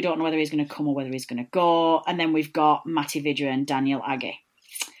 Crouch, we don't know whether he's going to come or whether he's going to go. And then we've got Matty Vidra and Daniel Aggie.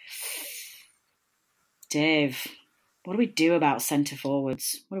 Dave, what do we do about centre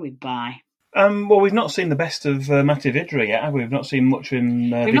forwards? What do we buy? Well, we've not seen the best of Matty Vidra yet, have we? We've not seen much of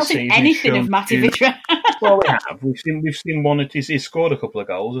him We've not seen anything of Matty Vidra. Well, we have. We've seen one or two. He's scored a couple of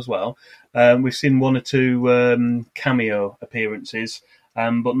goals as well. We've seen one or two cameo appearances,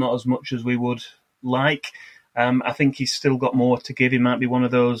 but not as much as we would like. I think he's still got more to give. He might be one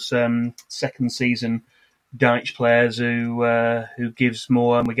of those second season Dyche players who gives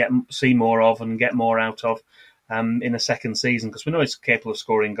more and we see more of and get more out of in a second season, because we know he's capable of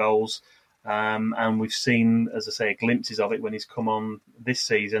scoring goals. And we've seen, as I say, glimpses of it when he's come on this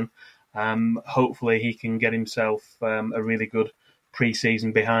season. Hopefully he can get himself a really good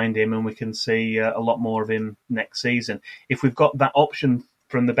pre-season behind him and we can see a lot more of him next season. If we've got that option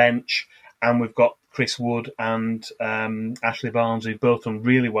from the bench and we've got Chris Wood and Ashley Barnes, who've both done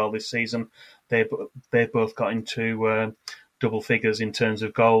really well this season, they've both got into double figures in terms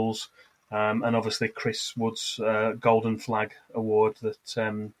of goals. And obviously Chris Wood's Golden Flag award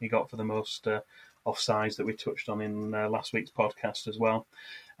that he got for the most offsides that we touched on in last week's podcast as well.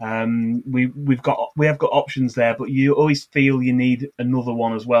 We have got options there, but you always feel you need another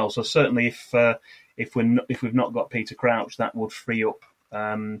one as well. So certainly if we've not got Peter Crouch, that would free up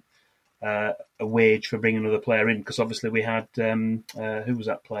a wage for bringing another player in, because obviously we had who was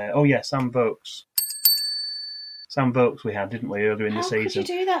that player? Oh yeah, Sam Vokes. Sam Vokes we had, didn't we, earlier in the season? How could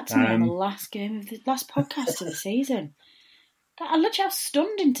you do that to me on the last game of the last podcast of the season? I literally was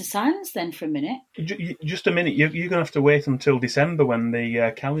stunned into silence then for a minute. Just a minute. You're going to have to wait until December when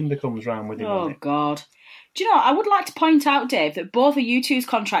the calendar comes round with him. Oh, God. Do you know, I would like to point out, Dave, that both of you two's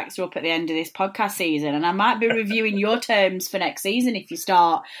contracts are up at the end of this podcast season, and I might be reviewing your terms for next season if you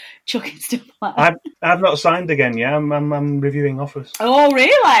start chucking stuff like that. I've not signed again yet. I'm reviewing offers. Oh,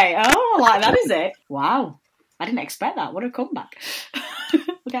 really? Oh, like that, is it? Wow. I didn't expect that. What a comeback.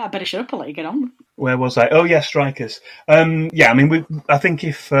 Okay, I better shut up and let you get on. Where was I? Oh, yeah, strikers. I mean, I think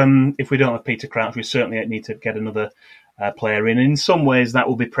if we don't have Peter Crouch, we certainly need to get another player in. In some ways, that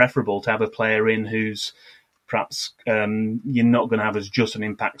will be preferable to have a player in who's perhaps you're not going to have as just an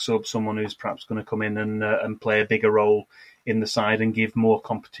impact sub, someone who's perhaps going to come in and play a bigger role in the side and give more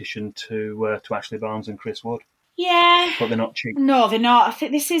competition to Ashley Barnes and Chris Wood. Yeah. But they're not cheap. No, they're not. I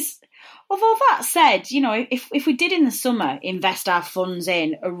think this is... Although that said, you know, if we did in the summer invest our funds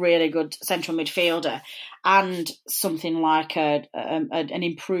in a really good central midfielder and something like an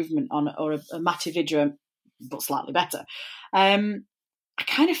improvement on or a Matty Vidra, but slightly better, I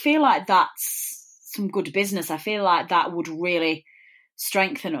kind of feel like that's some good business. I feel like that would really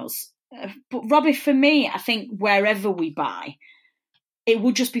strengthen us. But Robbie, for me, I think wherever we buy, it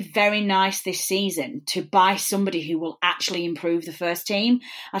would just be very nice this season to buy somebody who will actually improve the first team.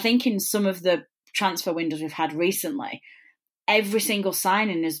 I think in some of the transfer windows we've had recently, every single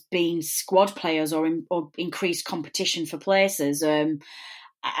signing has been squad players or increased competition for places.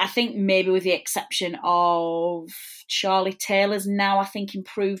 I think maybe with the exception of Charlie Taylor's now, I think,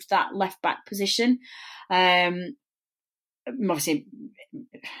 improved that left-back position. Obviously,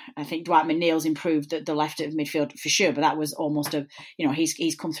 I think Dwight McNeil's improved the left of midfield for sure, but that was almost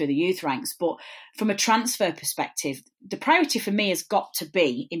he's come through the youth ranks. But from a transfer perspective, the priority for me has got to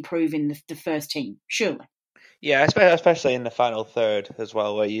be improving the first team, surely. Yeah, especially in the final third as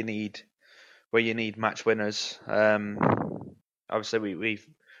well, where you need match winners. Obviously,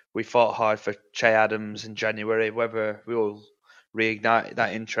 we fought hard for Che Adams in January. Whether we will reignite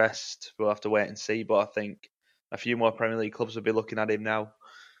that interest, we'll have to wait and see. But I think a few more Premier League clubs will be looking at him now.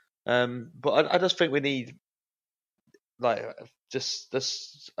 But I just think we need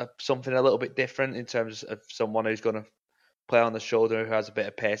something a little bit different in terms of someone who's going to play on the shoulder, who has a bit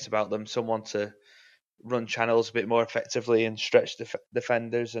of pace about them, someone to run channels a bit more effectively and stretch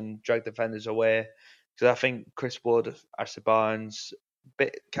defenders and drag defenders away. Because I think Chris Wood, Ashley Barnes,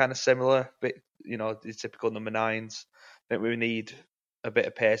 bit kind of similar, the typical number 9s. I think we need a bit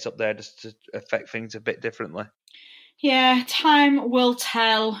of pace up there just to affect things a bit differently. Yeah, time will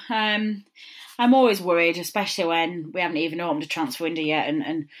tell. I'm always worried, especially when we haven't even opened a transfer window yet,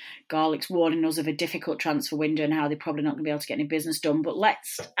 and Garlick's warning us of a difficult transfer window and how they're probably not going to be able to get any business done. But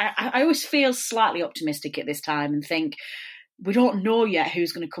I always feel slightly optimistic at this time and think, we don't know yet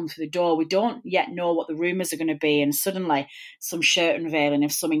who's going to come through the door. We don't yet know what the rumours are going to be. And suddenly some shirt unveiling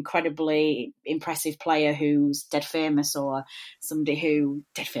of some incredibly impressive player who's dead famous, or somebody who...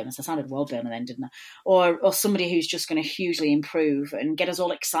 Dead famous, I sounded world-burner then, didn't I? Or somebody who's just going to hugely improve and get us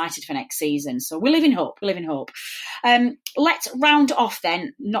all excited for next season. So we live in hope. Let's round off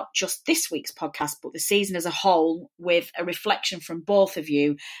then, not just this week's podcast, but the season as a whole, with a reflection from both of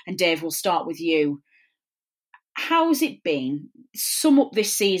you. And Dave, we'll start with you. How's it been? Sum up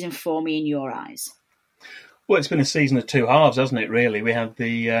this season for me in your eyes. Well, it's been a season of two halves, hasn't it, really? We had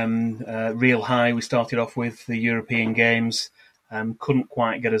the real high. We started off with the European Games. Couldn't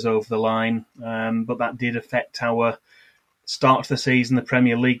quite get us over the line, but that did affect our start to the season. The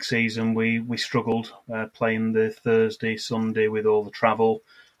Premier League season, we struggled playing the Thursday, Sunday with all the travel.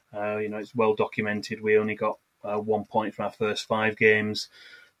 It's well documented. We only got 1 point from our first 5 games.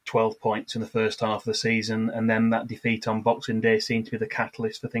 12 points in the first half of the season, and then that defeat on Boxing Day seemed to be the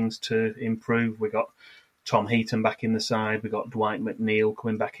catalyst for things to improve. We got Tom Heaton back in the side, we got Dwight McNeil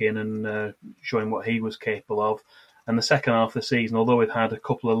coming back in and showing what he was capable of. And the second half of the season, although we've had a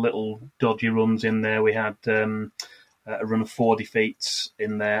couple of little dodgy runs in there, we had a run of 4 defeats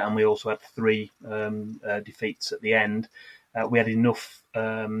in there, and we also had 3 defeats at the end. We had enough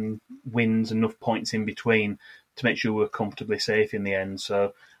wins, enough points in between to make sure we were comfortably safe in the end.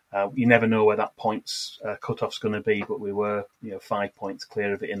 So you never know where that points cut-off's going to be, but we were 5 points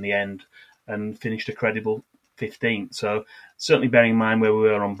clear of it in the end and finished a credible 15th. So certainly bearing in mind where we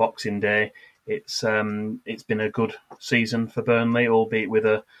were on Boxing Day, it's been a good season for Burnley, albeit with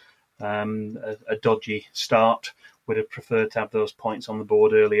a dodgy start. Would have preferred to have those points on the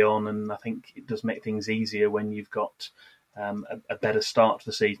board early on, and I think it does make things easier when you've got a better start to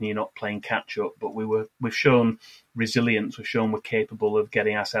the season. You're not playing catch up, but we've shown resilience. We've shown we're capable of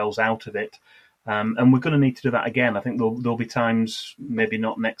getting ourselves out of it, and we're going to need to do that again. I think there'll be times, maybe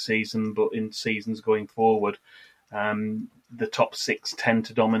not next season, but in seasons going forward, the top 6 tend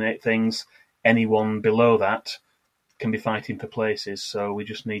to dominate things. Anyone below that can be fighting for places. So we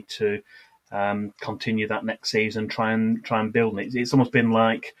just need to continue that next season. Try and build it. It's almost been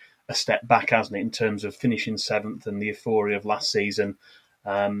like a step back, hasn't it, in terms of finishing 7th and the euphoria of last season,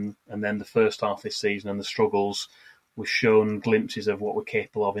 and then the first half this season and the struggles. We've shown glimpses of what we're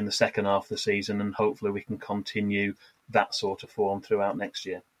capable of in the second half of the season, and hopefully we can continue that sort of form throughout next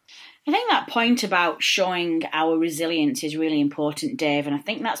year. I think that point about showing our resilience is really important, Dave, and I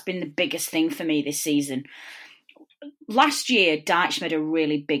think that's been the biggest thing for me this season. Last year, Dyche made a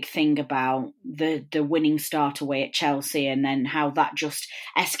really big thing about the winning start away at Chelsea, and then how that just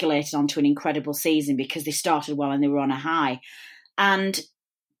escalated onto an incredible season because they started well and they were on a high. And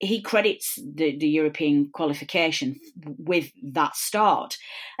he credits the European qualification with that start.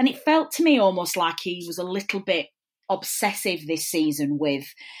 And it felt to me almost like he was a little bit obsessive this season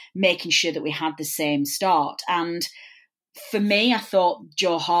with making sure that we had the same start. And for me, I thought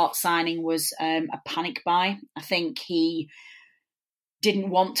Joe Hart signing was a panic buy. I think he didn't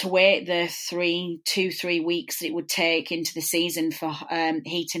want to wait the 3 weeks that it would take into the season for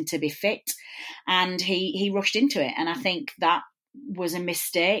Heaton to be fit. And he rushed into it. And I think that was a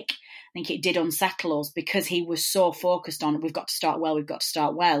mistake. I think it did unsettle us because he was so focused on, we've got to start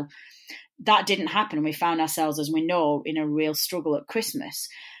well. That didn't happen. And we found ourselves, as we know, in a real struggle at Christmas.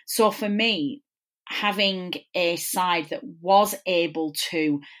 So for me, having a side that was able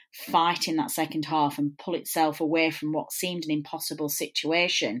to fight in that second half and pull itself away from what seemed an impossible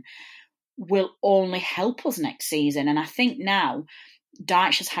situation will only help us next season. And I think now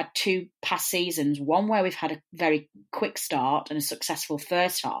Dyche has had 2 past seasons, one where we've had a very quick start and a successful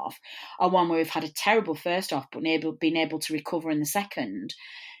first half, and one where we've had a terrible first half but been able to recover in the second.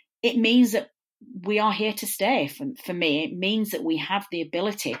 It means that we are here to stay. For me, it means that we have the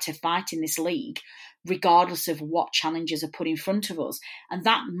ability to fight in this league regardless of what challenges are put in front of us. And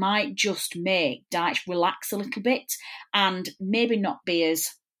that might just make Dyche relax a little bit and maybe not be as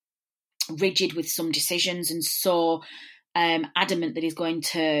rigid with some decisions and so adamant that he's going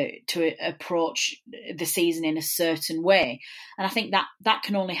to approach the season in a certain way. And I think that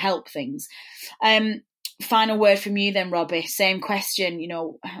can only help things. Final word from you then, Robbie. Same question,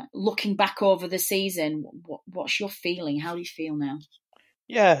 looking back over the season, what's your feeling? How do you feel now?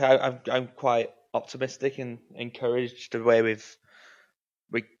 Yeah, I'm quite optimistic and encouraged the way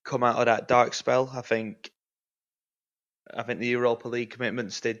we come out of that dark spell. I think I think the Europa League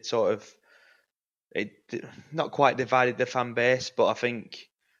commitments did sort of not quite divided the fan base, but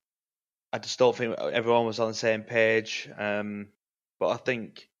I just don't think everyone was on the same page. But I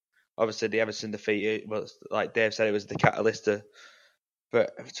think obviously the Everton defeat was, like Dave said, it was the catalyst for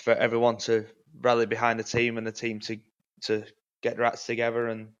everyone to rally behind the team and the team to get their acts together.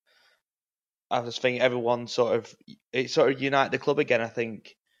 And I just think everyone sort of united the club again. I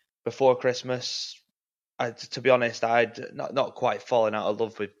think before Christmas, to be honest, I'd not quite fallen out of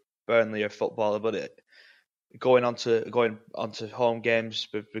love with Burnley or footballer, but going onto home games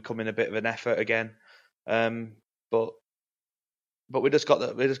becoming a bit of an effort again. But we just got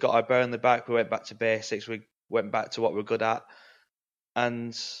our Burnley back. We went back to basics. We went back to what we're good at,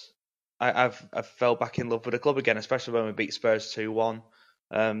 and I've fell back in love with the club again, especially when we beat Spurs 2-1.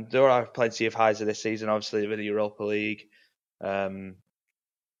 There are plenty of highs of this season, obviously with the Europa League.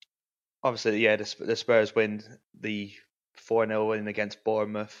 Obviously, yeah, the Spurs win, the 4-0 win against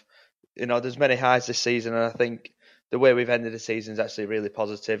Bournemouth. There's many highs this season, and I think the way we've ended the season is actually really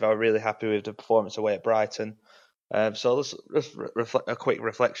positive. I'm really happy with the performance away at Brighton. So let's reflect a quick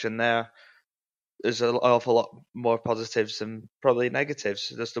reflection there. There's an awful lot more positives than probably negatives.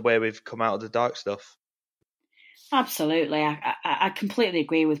 Just the way we've come out of the dark stuff. Absolutely. I completely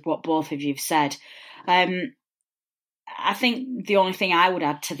agree with what both of you have said. I think the only thing I would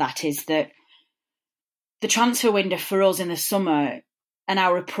add to that is that the transfer window for us in the summer and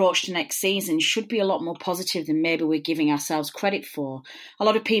our approach to next season should be a lot more positive than maybe we're giving ourselves credit for. A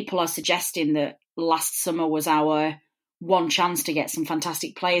lot of people are suggesting that last summer was our one chance to get some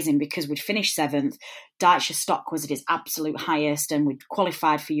fantastic players in because we'd finished 7th, Dyche's stock was at its absolute highest, and we'd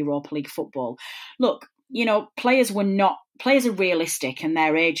qualified for Europa League football. Look, players are realistic and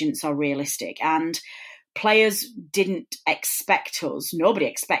their agents are realistic, and players didn't expect us, nobody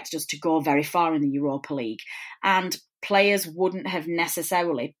expected us to go very far in the Europa League, and players wouldn't have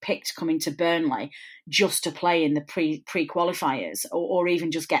necessarily picked coming to Burnley just to play in the pre-qualifiers or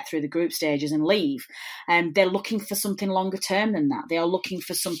even just get through the group stages and leave. They're looking for something longer term than that. They are looking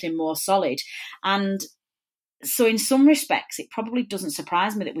for something more solid. And so in some respects, it probably doesn't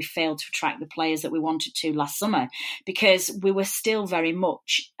surprise me that we failed to attract the players that we wanted to last summer, because we were still very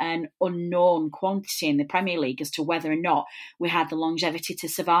much an unknown quantity in the Premier League as to whether or not we had the longevity to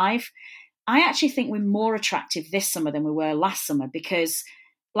survive. I actually think we're more attractive this summer than we were last summer because,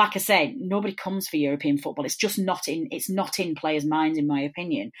 like I said, nobody comes for European football. It's just not in players' minds, in my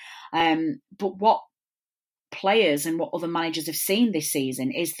opinion. But what players and what other managers have seen this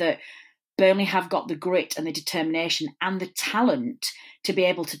season is that Burnley have got the grit and the determination and the talent to be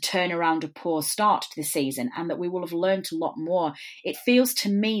able to turn around a poor start to the season, and that we will have learned a lot more. It feels to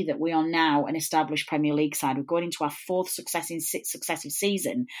me that we are now an established Premier League side. We're going into our 4th successive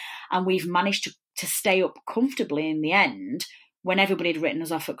season, and we've managed to stay up comfortably in the end when everybody had written us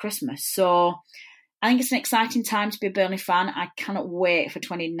off at Christmas. So I think it's an exciting time to be a Burnley fan. I cannot wait for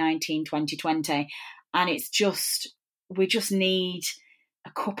 2019-2020. And we just need a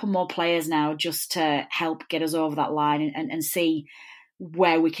couple more players now just to help get us over that line and see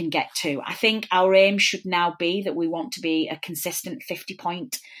where we can get to. I think our aim should now be that we want to be a consistent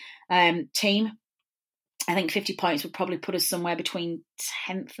 50-point team. I think 50 points would probably put us somewhere between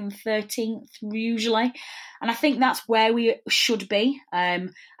 10th and 13th usually. And I think that's where we should be. I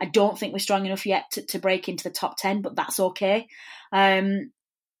don't think we're strong enough yet to break into the top 10, but that's okay.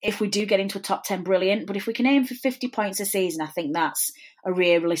 If we do get into a top 10, brilliant. But if we can aim for 50 points a season, I think that's a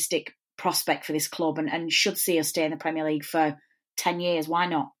realistic prospect for this club and should see us stay in the Premier League for 10 years. Why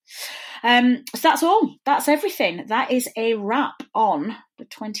not? So that's all. That's everything. That is a wrap on the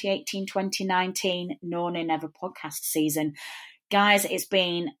 2018-2019 No Nay Never podcast season. Guys, it's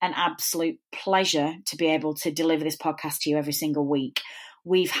been an absolute pleasure to be able to deliver this podcast to you every single week.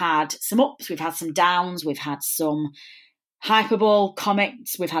 We've had some ups, we've had some downs, we've had some hyperbole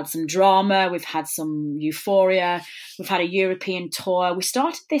comics, we've had some drama, we've had some euphoria, we've had a European tour. We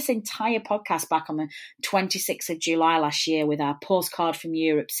started this entire podcast back on the 26th of July last year with our Postcard from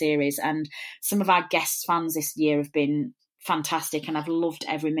Europe series, and some of our guest fans this year have been fantastic and I've loved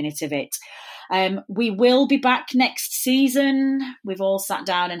every minute of it. We will be back next season. We've all sat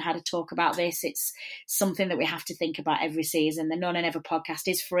down and had a talk about this. It's something that we have to think about every season. The No Nay Never podcast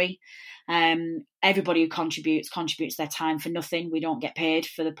is free. Everybody who contributes their time for nothing. We don't get paid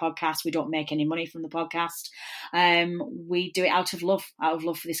for the podcast. We don't make any money from the podcast. We do it out of love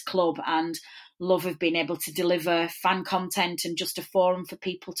for this club and love of being able to deliver fan content and just a forum for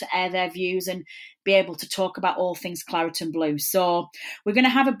people to air their views and be able to talk about all things Claret and Blue. So we're going to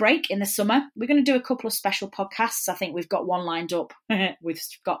have a break in the summer. we're going to do a couple of special podcasts. I think we've got one lined up with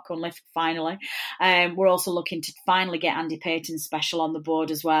Scott Cunliffe finally. We're also looking to finally get Andy Payton's special on the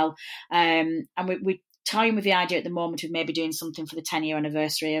board as well. And we're toying with the idea at the moment of maybe doing something for the 10-year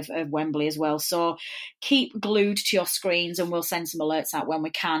anniversary of Wembley as well. So keep glued to your screens and we'll send some alerts out when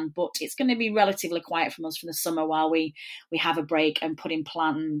we can. But it's going to be relatively quiet from us for the summer while we have a break and put in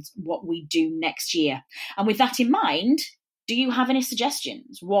plans what we do next year. And with that in mind, do you have any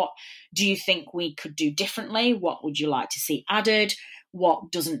suggestions? What do you think we could do differently? What would you like to see added?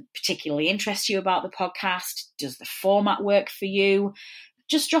 What doesn't particularly interest you about the podcast? Does the format work for you?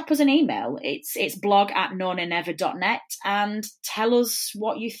 Just drop us an email. It's blog@nonanever.net and tell us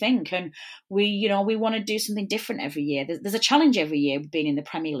what you think. And we want to do something different every year. There's a challenge every year being in the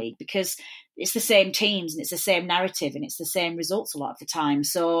Premier League because it's the same teams and it's the same narrative and it's the same results a lot of the time.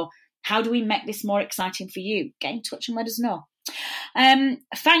 So how do we make this more exciting for you? Get in touch and let us know.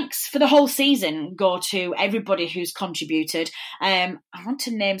 Thanks for the whole season go to everybody who's contributed. I want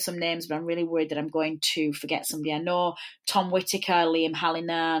to name some names, but I'm really worried that I'm going to forget somebody. I know Tom Whittaker, Liam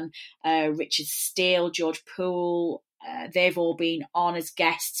Hallinan, Richard Steele, George Poole. They've all been on as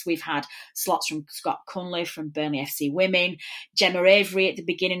guests. We've had slots from Scott Cunliffe from Burnley FC Women. Gemma Avery at the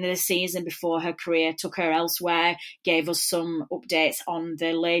beginning of the season before her career took her elsewhere, gave us some updates on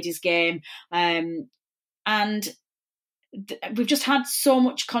the ladies' game. And we've just had so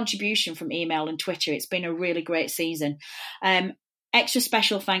much contribution from email and Twitter. It's been a really great season. Extra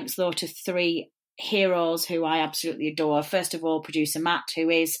special thanks, though, to 3 heroes who I absolutely adore. First of all, producer Matt,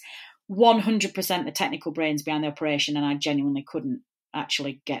 who is 100% the technical brains behind the operation, and I genuinely couldn't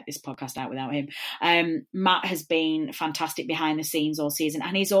actually get this podcast out without him. Matt has been fantastic behind the scenes all season,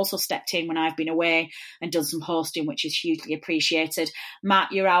 and he's also stepped in when I've been away and done some hosting, which is hugely appreciated.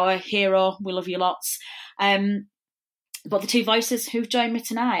 Matt, you're our hero. We love you lots. But the 2 voices who've joined me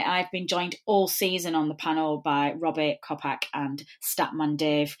tonight, I've been joined all season on the panel by Robbie Kopak and Statman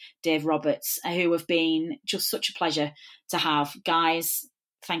Dave Roberts, who have been just such a pleasure to have. Guys,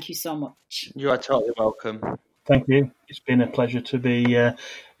 thank you so much. You are totally welcome. Thank you. It's been a pleasure to be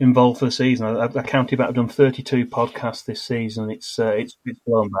involved for the season. I counted about I've done 32 podcasts this season. It's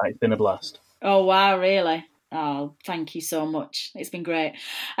blown by. It's been a blast. Oh, wow, really? Oh, thank you so much. It's been great.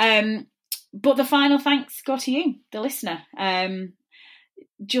 But the final thanks go to you, the listener.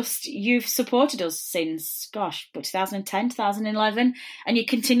 You've supported us since, 2010, 2011, and you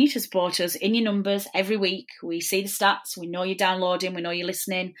continue to support us in your numbers every week. We see the stats, we know you're downloading, we know you're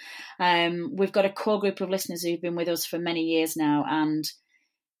listening. We've got a core group of listeners who've been with us for many years now, and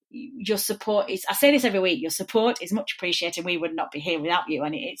your support is, I say this every week, your support is much appreciated. We would not be here without you.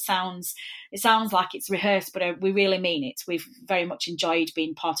 And it sounds like it's rehearsed, but we really mean it. We've very much enjoyed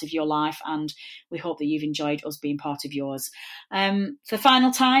being part of your life, and we hope that you've enjoyed us being part of yours. For the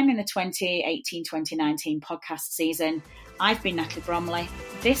final time in the 2018-2019 podcast season, I've been Natalie Bromley.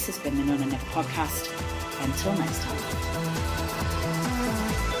 This has been the None and Never podcast. Until next time.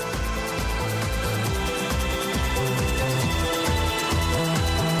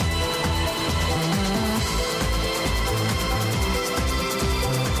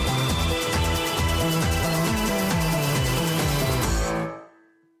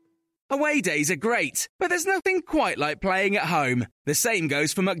 Away days are great, but there's nothing quite like playing at home. The same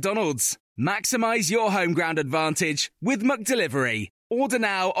goes for McDonald's. Maximise your home ground advantage with McDelivery. Order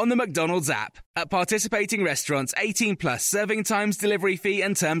now on the McDonald's app. At participating restaurants, 18 plus serving times, delivery fee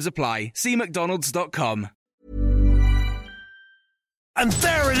and terms apply. See mcdonalds.com. And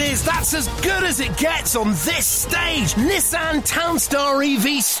there it is, that's as good as it gets on this stage. Nissan Townstar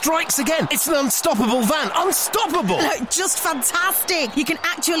EV strikes again. It's an unstoppable van. Unstoppable! Just fantastic. You can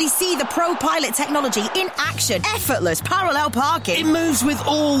actually see the ProPilot technology in action. Effortless parallel parking. It moves with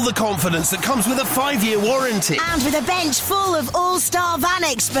all the confidence that comes with a 5-year warranty. And with a bench full of all-star van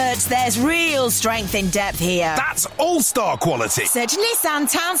experts, there's real strength in depth here. That's all-star quality. Search Nissan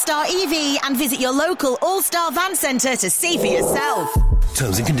Townstar EV and visit your local all-star van centre to see for yourself.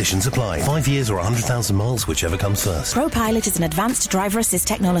 Terms and conditions apply. 5 years or 100,000 miles, whichever comes first. ProPilot is an advanced driver assist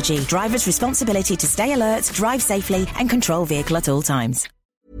technology. Driver's responsibility to stay alert, drive safely and control vehicle at all times.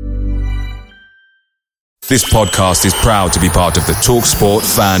 This podcast is proud to be part of the TalkSport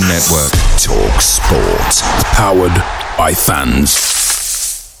Fan Network. TalkSport. Powered by fans.